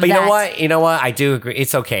version of that. But you know what? I do agree.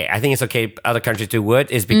 It's okay. I think it's okay. Other countries do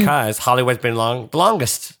it is because Hollywood's been the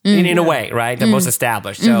longest in a way, right? The most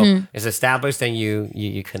established. So it's established, then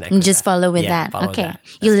you connect. You just follow with that. Okay. That.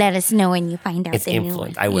 You let us know when you find out it's the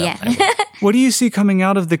influence. new one. I will. Yeah. I will. What do you see coming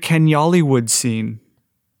out of the Kenyollywood scene?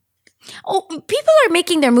 Oh, people are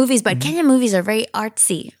making their movies, but Kenyan movies are very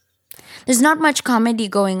artsy. There's not much comedy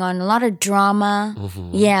going on, a lot of drama.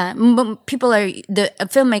 Yeah, people are, the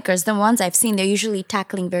filmmakers, the ones I've seen, they're usually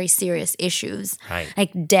tackling very serious issues. Right.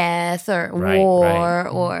 Like death or war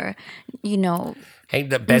or, Hey,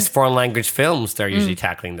 the best foreign language films, they're usually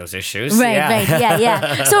tackling those issues. Right,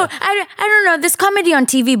 yeah. So I don't know, there's comedy on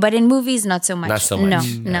TV, but in movies, not so much. Not so much.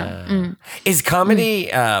 No. Is comedy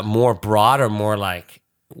more broad or more like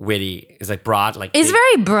witty? Is like broad? Like it's big,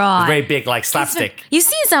 very broad. Very big, like slapstick. You've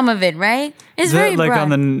seen some of it, right? It's very like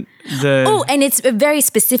broad. on the Oh, and it's very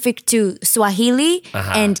specific to Swahili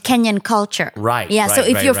and Kenyan culture. Right. Yeah. So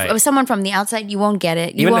if you're you're someone from the outside, you won't get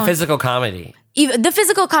it. Even the physical comedy. Even the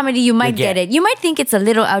physical comedy, you might get it. You might think it's a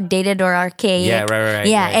little outdated or archaic. Yeah, right.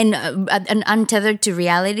 Yeah, and untethered to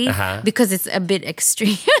reality because it's a bit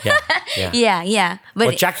extreme. Yeah.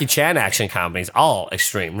 But Jackie Chan action comedy is all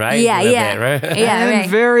extreme, right? Yeah. Right? and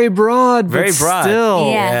very broad, very broad.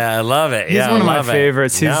 Still, Yeah. I love it. He's one of my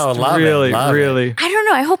favorites. He's really. I don't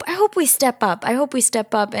know. I hope we step up.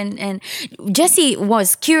 And Jesse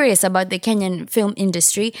was curious about the Kenyan film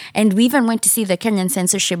industry, and we even went to see the Kenyan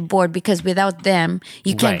censorship board because without them,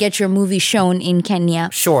 you can't get your movie shown in Kenya.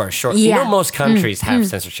 Sure. Yeah. Most countries have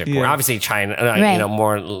censorship board. Obviously, China,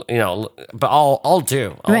 more, but all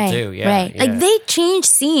do. Yeah. Like they change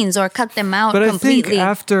scenes or cut them out But completely. I think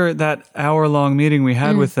after that hour-long meeting we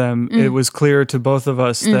had with them, it was clear to both of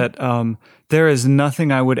us that there is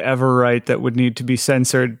nothing I would ever write that would need to be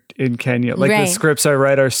censored in Kenya. Like the scripts I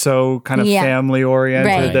write are so kind of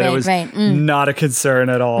family-oriented that it was not a concern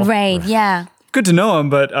at all. Right, yeah. Good to know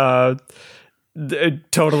them, but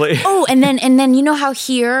totally. Oh, and then you know how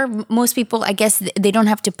here most people, I guess, they don't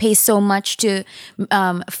have to pay so much to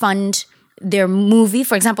fund their movie.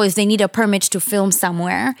 For example, if they need a permit to film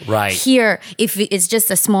somewhere. Right. Here, if it's just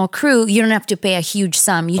a small crew, you don't have to pay a huge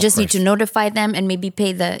sum. You just need to notify them and maybe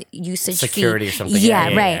pay the usage security fee. or something.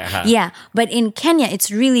 Yeah. But in Kenya, it's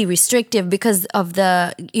really restrictive because of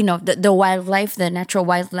the wildlife, the natural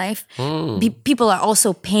wildlife. People are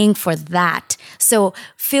also paying for that. So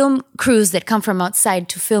film crews that come from outside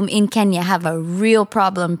to film in Kenya have a real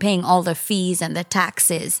problem paying all the fees and the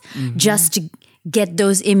taxes just to get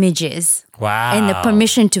those images. Wow. And the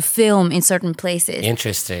permission to film in certain places.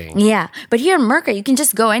 Interesting. Yeah. But here in Merca, you can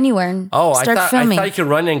just go anywhere and start filming. I thought you could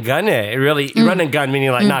run and gun it. Run and gun, meaning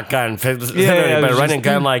like not gun. But run and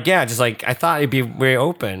gun, just like, I thought it'd be very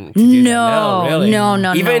open. No, really.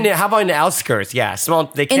 No. Even how about in the outskirts? Yeah, small.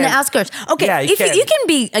 They can't. In the outskirts. Okay, Yeah, you can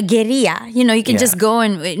be a guerrilla. You can just go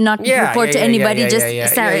and not report to anybody, just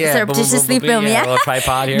surreptitiously film. A little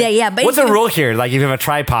tripod here. Yeah. But what's the rule here? Like if you have a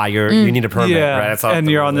tripod, you need a permit, right? That's all and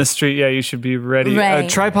you're on the street, you should be ready. Right. A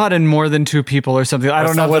tripod and more than two people or something. I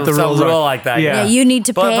don't know what the rules are. Rule like that. Yeah, you need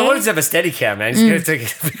to pay. But what if you have a steady cam, man? Just take a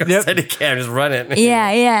steady cam, just run it.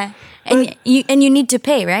 Yeah. And you need to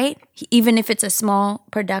pay, right? Even if it's a small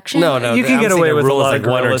production? No. You can get away with a lot of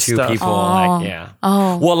one or two stuff. people.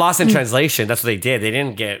 Well, Lost in Translation, that's what they did. They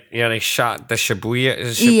didn't get, they shot the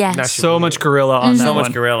Shibuya. So much gorilla on that one. So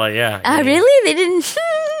much gorilla, Really? They didn't...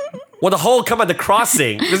 Well, the whole come at the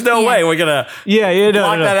crossing. There's no way we're gonna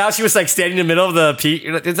block that out. She was like standing in the middle of the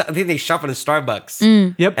I think they shot in a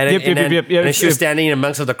Starbucks. Yep. And she was standing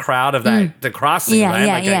amongst the crowd of the crossing.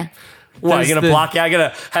 Yeah. What, you're going to block out? You're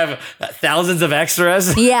going to have thousands of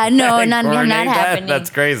extras? Yeah, no, not happening.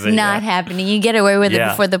 That's crazy. Not happening. You get away with it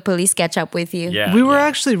before the police catch up with you. Yeah, we were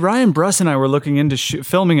actually, Ryan Bruss and I were looking into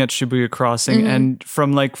filming at Shibuya Crossing, and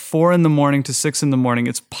from like 4 a.m. to 6 a.m,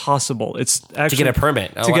 it's possible. It's actually to get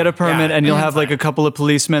a permit. And you'll have like a couple of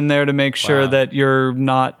policemen there to make sure that you're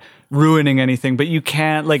not ruining anything. But you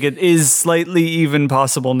can't, it is slightly even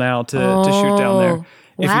possible now to shoot down there.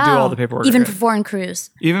 If you do all the paperwork. Even for foreign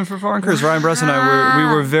crews. Ryan Bruss and I, we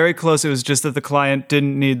were very close. It was just that the client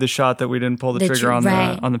didn't need the shot that we didn't pull the trigger on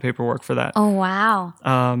the paperwork for that. Oh, wow.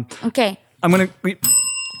 Okay. I want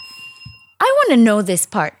to know this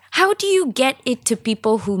part. How do you get it to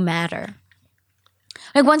people who matter?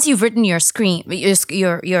 Like once you've written your screenplay,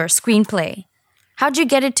 how do you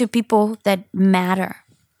get it to people that matter?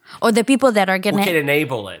 Or the people that are going to... We can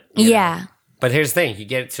enable it. Yeah. Know? But here's the thing: you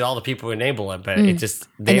get it to all the people who enable it, but it just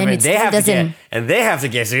they have to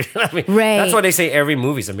get. That's why they say every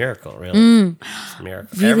movie's a miracle. Really, it's a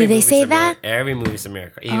miracle. Really, they say that every movie's a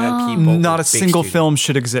miracle. Even people. Not a single film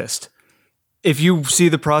should exist. if you see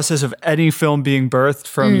the process of any film being birthed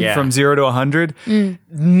from 0 to 100,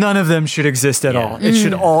 none of them should exist at all. It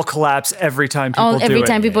should all collapse every time people do it. Every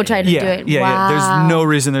time people try to do it. Yeah. There's no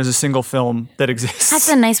reason there's a single film that exists. That's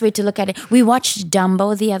a nice way to look at it. We watched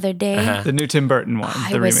Dumbo the other day. The new Tim Burton one.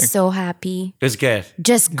 I was so happy. It was good.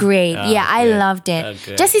 Just great. I loved it.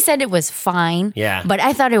 Jesse said it was fine. Yeah. But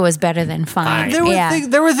I thought it was better than fine.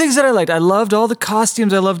 There were things that I liked. I loved all the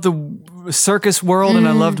costumes. I loved the circus world, and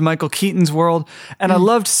I loved Michael Keaton's world, and I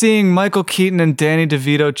loved seeing Michael Keaton and Danny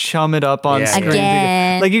DeVito chum it up on screen.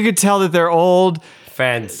 Again. Like you could tell that they're old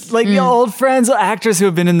friends, old friends, actors who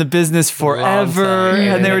have been in the business forever,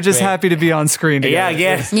 and they were just happy to be on screen together.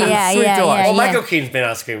 Yeah. Michael Keaton's been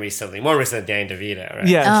on screen recently, more recent than Danny DeVito, right?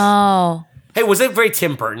 Yes. Oh. Hey, was it very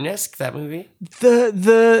Tim Burton-esque, that movie?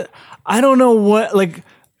 The I don't know what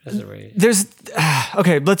Right? there's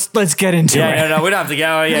okay. Let's get into it. No, we don't have to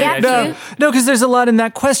go. No, because there's a lot in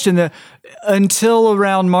that question. That until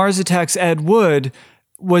around Mars Attacks Ed Wood,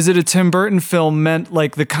 was it a Tim Burton film meant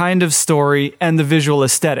like the kind of story and the visual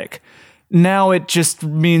aesthetic? Now it just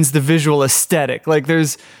means the visual aesthetic. Like there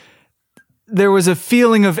was a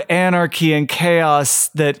feeling of anarchy and chaos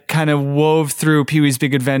that kind of wove through Pee-wee's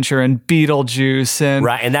Big Adventure and Beetlejuice and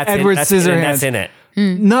Edward Scissorhands. And that's in it.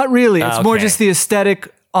 Not really. It's more just the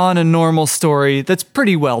aesthetic on a normal story that's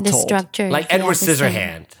pretty well told. The structure. Like Edward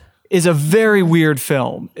Scissorhands. Is a very weird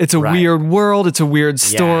film. It's a weird world. It's a weird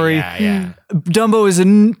story. Yeah. Dumbo is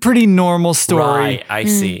a pretty normal story. Right, I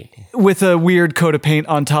see. With a weird coat of paint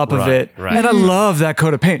on top of it. Right. And I love that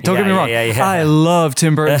coat of paint. Don't get me wrong. I love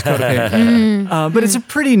Tim Burton's coat of paint. But it's a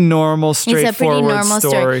pretty normal, straightforward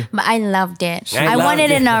story. But I loved it. I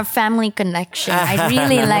wanted it in our family connection. I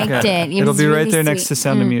really liked it. It'll be right there next to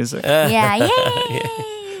Sound of Music. Yeah, yay!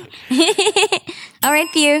 All right,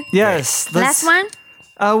 Theo. Yes. Last one?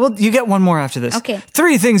 Well, you get one more after this. Okay.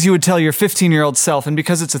 3 things you would tell your 15-year-old self. And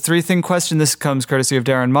because it's a 3-thing question, this comes courtesy of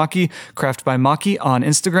Darren Maki, Craft by Maki on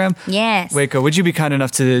Instagram. Yes. Waco, would you be kind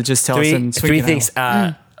enough to just tell us in 3 things.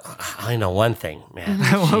 I know one thing, man.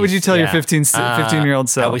 What would you tell your 15-year-old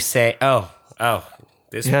self? I would say,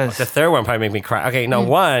 the third one probably make me cry. Okay, no,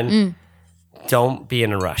 one, don't be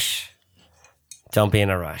in a rush. Don't be in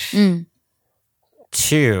a rush.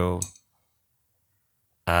 2,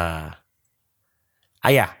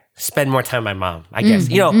 spend more time with my mom, I guess.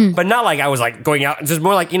 But not like I was like going out. Just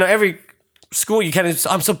more like, every school you kind of,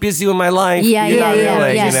 I'm so busy with my life.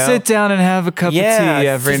 Sit down and have a cup of tea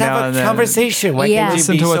every now and then. Conversation. Why can't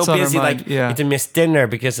you be so busy like you to miss dinner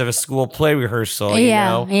because of a school play rerehearsal?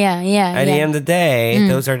 Yeah. At the end of the day,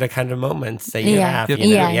 those are the kind of moments that you have.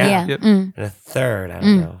 And a third, I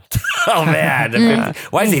don't know. Oh man,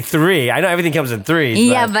 why is he 3? I know everything comes in 3s.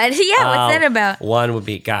 Yeah, but what's that about? 1 would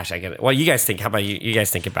be, gosh, I get it. Well, you guys think. How about you? You guys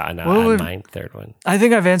think about my third one. I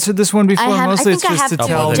think I've answered this one before. Mostly it's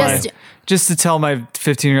just to tell my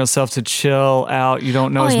 15-year-old self to chill out. You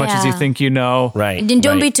don't know as much as you think you know. Right. Then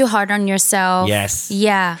don't be too hard on yourself. Yes.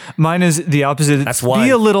 Yeah. Mine is the opposite. That's one. Be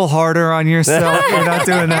a little harder on yourself. You're not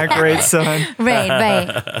doing that great, son.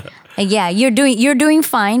 Right. Yeah, you're doing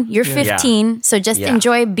fine. You're 15, so just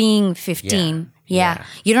enjoy being 15. Yeah.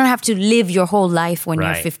 You don't have to live your whole life when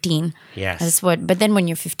you're 15. Yes. That's but then when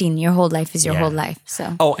you're 15, your whole life is your whole life.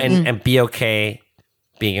 So. Oh, and be okay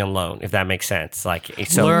being alone, if that makes sense. Like,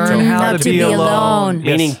 so learn how to be alone.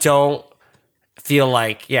 Meaning, don't feel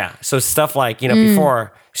like So stuff like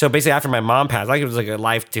before. So basically, after my mom passed, like it was like a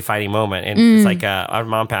life-defining moment, and it's like after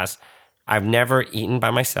mom passed, I've never eaten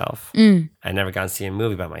by myself. I never gone to see a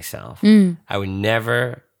movie by myself. I would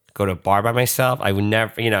never go to a bar by myself. I would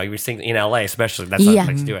never, you were thinking in LA, especially, that's not the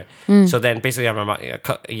place to do it. So then basically,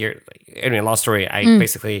 after a year, anyway, long story, I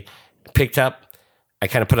basically picked up, I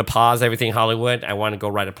kind of put a pause everything in Hollywood. I wanted to go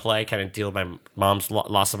write a play, kind of deal with my mom's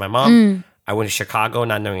loss of my mom. I went to Chicago,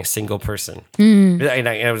 not knowing a single person. And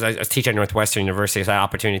I was a teacher at Northwestern University, so I had an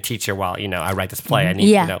opportunity to teach her while, I write this play. I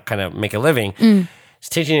need to, kind of make a living. I was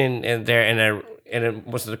teaching in there, and it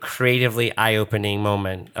was a creatively eye-opening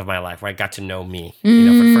moment of my life where I got to know me. For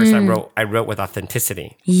the first time, I wrote with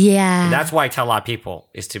authenticity. Yeah. And that's why I tell a lot of people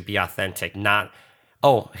is to be authentic, not...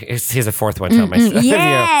 Oh, here's a fourth one. Tell myself.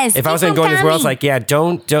 Yes. If I was going to go in this world, it's like,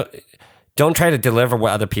 don't try to deliver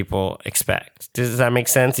what other people expect. Does that make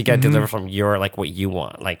sense? You got to deliver from what you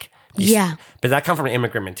want. But that comes from an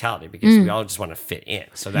immigrant mentality because we all just want to fit in.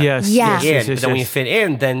 So that Yes. but then when you fit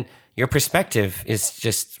in, then your perspective is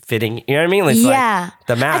just fitting. You know what I mean? It's like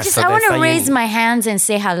the mask. I want to raise my hands and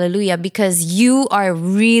say hallelujah because you are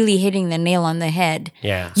really hitting the nail on the head.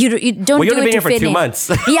 Yeah. You don't you've do been it here to for fit 2 in. months.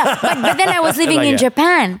 Yeah, but then I was living in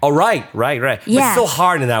Japan. Oh, right. But it's so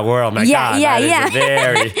hard in that world. My God. It's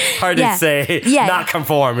very hard to say not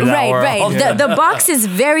conform in that world. Right. The box is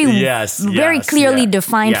very clearly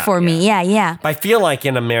defined for me. Yeah. I feel like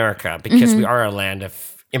in America, because we are a land of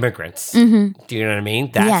immigrants. Do you know what I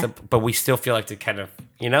mean? But we still feel like to kind of,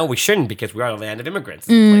 we shouldn't because we are a land of immigrants.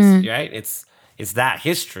 Right? It's that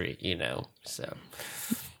history, So,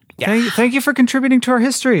 yeah. Thank you for contributing to our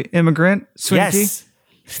history, immigrant Swinky. Yes.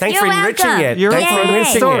 Thanks for enriching it. You're Thanks for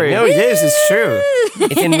enriching story. it. No, it is. It's true.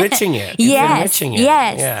 It's enriching it. Enriching it.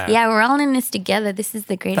 Yes. Yeah, we're all in this together. This is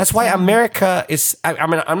the greatest. That's why America is. I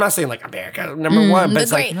mean, I'm not saying like America number one, but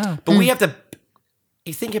it's like, but we have to.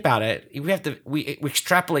 You think about it. We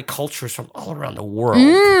extrapolate cultures from all around the world.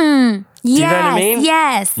 Do you know what I mean?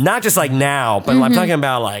 Yes. Not just like now, but I'm talking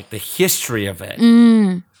about like the history of it.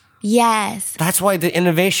 Yes. That's why the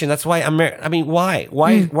innovation. That's why America. I mean, why?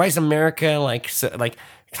 Why is America like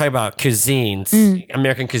talk about cuisines,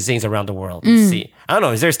 American cuisines around the world? You see, I don't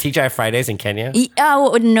know. Is there TGI Fridays in Kenya?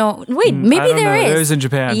 Oh no! Wait, maybe there is. There's in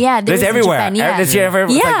Japan. Yeah, there's everywhere. In Japan,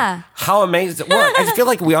 yeah. Like, how amazing! Well, I just feel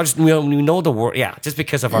like we know the world. Yeah, just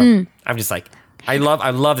because of our. I'm just like. I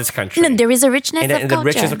love this country. No, there is a richness of culture. The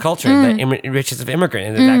richness of culture, the richness of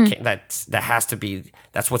immigrant, and that has to be.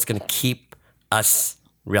 That's what's going to keep us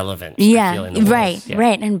relevant. Yeah,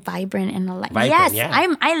 right, and vibrant and alive. Yes,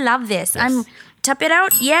 yeah. I love this. Yes. Top it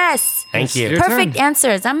out. Yes. Thank you. Perfect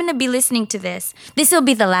answers. I'm going to be listening to this. This will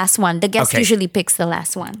be the last one. The guest usually picks the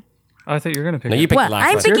last one. I thought you were going to pick. No, you pick the last one.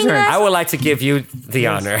 I'm picking last. I would like to give you the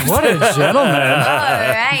honor. What a gentleman! All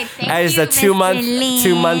right, thank you. As a 2 month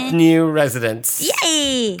new resident.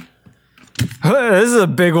 Yay! This is a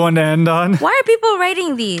big one to end on. Why are people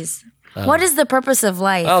writing these? What is the purpose of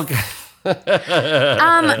life? Okay.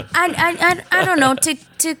 I don't know.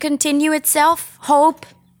 To continue itself, hope.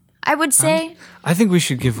 I would say. I think we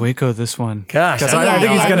should give Weiko this one. Gosh, I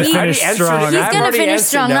think he's going to finish strong. He's going to finish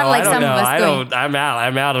strong, not like some of us going. I'm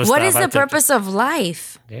out of What stuff. is the purpose of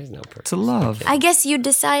life? There's no purpose. To love. I guess you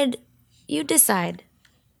decide. To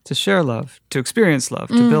share love, to experience love,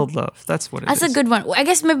 to build love. That's what it is. That's a good one. I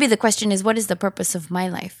guess maybe the question is, what is the purpose of my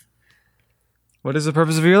life? What is the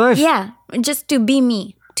purpose of your life? Yeah, just to be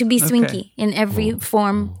me, to be Swinky in every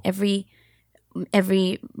form, every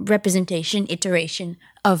representation, iteration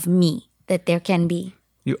of me that there can be.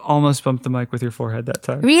 You almost bumped the mic with your forehead that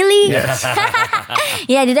time. Really? Yes.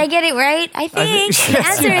 Yeah, did I get it right? I think.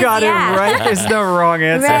 Yes, you got it right. There's no wrong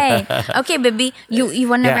answer. Right. Okay, baby. You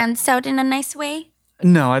want to round this out in a nice way?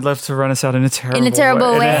 No, I'd love to run us out in a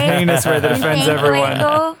terrible way. In a heinous way that offends everyone.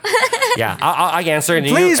 Yeah, I'll answer. And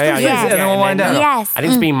please, and then we'll wind down. Yes. I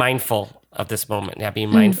think it's being mindful of this moment. Yeah,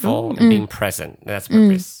 being mindful and being present. That's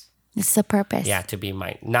purpose. It's the purpose. Yeah, to be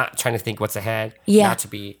not trying to think what's ahead. Yeah. Not to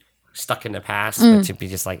be stuck in the past, but to be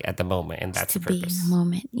just like at the moment, and that's the purpose. To be in the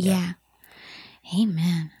moment. Yeah.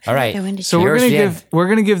 Amen. All right. So we're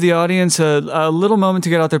gonna give the audience a little moment to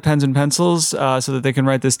get out their pens and pencils so that they can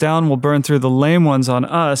write this down. We'll burn through the lame ones on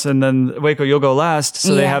us, and then Weiko, you'll go last,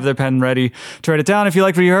 so they have their pen ready to write it down. If you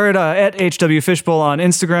like what you heard, at HW Fishbowl on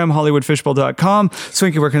Instagram, HollywoodFishbowl.com.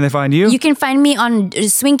 Swinky, where can they find you? You can find me on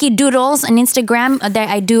Swinky Doodles on Instagram.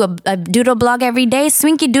 I do a doodle blog every day,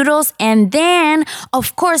 Swinky Doodles, and then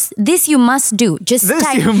of course this you must do. Just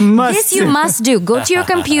type this you must do. Go to your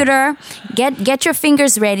computer, get your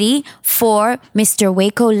fingers ready for Mr.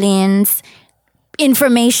 Weiko Lin's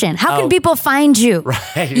information. How can people find you?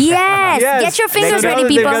 Right. Yes. Get your fingers ready,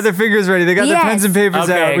 people. They got their fingers ready. They got their pens and papers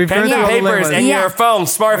out. We've pens and papers and your phone,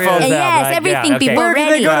 smartphones out. Yes, everything, people. Where can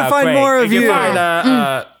they go to find more of you? You can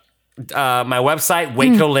find my website,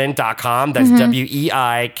 weikolin.com. That's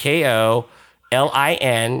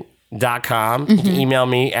WEIKOLIN.com. You can email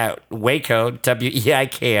me at Weiko,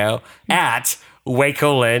 WEIKO, at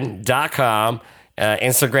weikolin.com.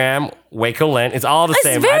 Instagram, Weikolin. It's all the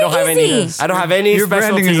same. Very I don't have any Your specialty.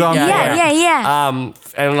 branding is on point. Yeah.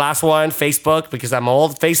 And last one, Facebook, because I'm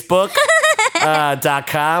old.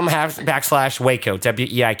 Facebook.com /Weiko,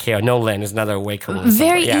 WEIKO. No Lin. There's another Weiko.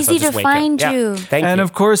 Very easy to find you. Thank you. And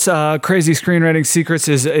of course, Crazy Screenwriting Secrets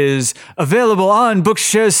is available on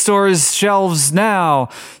bookstores' shelves now.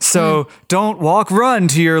 So don't walk, run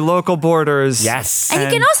to your local borders. Yes. And you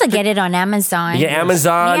can also get it on Amazon. You get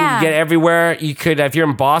Amazon. Yeah. You get everywhere. You could, if you're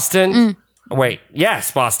in Boston.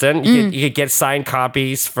 Boston. You could get signed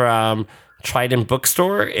copies from Trident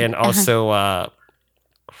Bookstore and also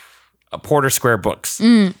Porter Square Books.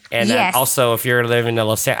 And Yes. also, if you're living in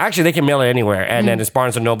Los Angeles, actually, they can mail it anywhere. And then it's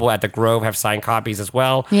Barnes & Noble at the Grove have signed copies as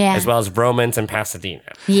well, Yeah. as well as Vroman's in Pasadena.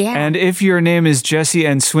 Yeah. And if your name is Jesse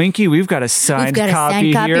and Swinky, we've got a signed We've got a copy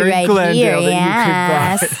signed copy here in right Glendale here,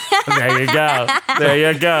 that you could buy. There you go.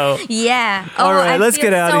 There you go. Yeah. All right, I let's feel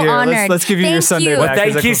get out so of here. honored. Let's give you your Thank Sunday you. back.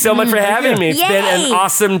 Thank you so much for having me. It's been an Yay.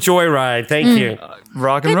 awesome joyride. Thank you.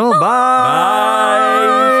 Rock and roll. Bye.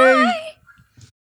 Bye.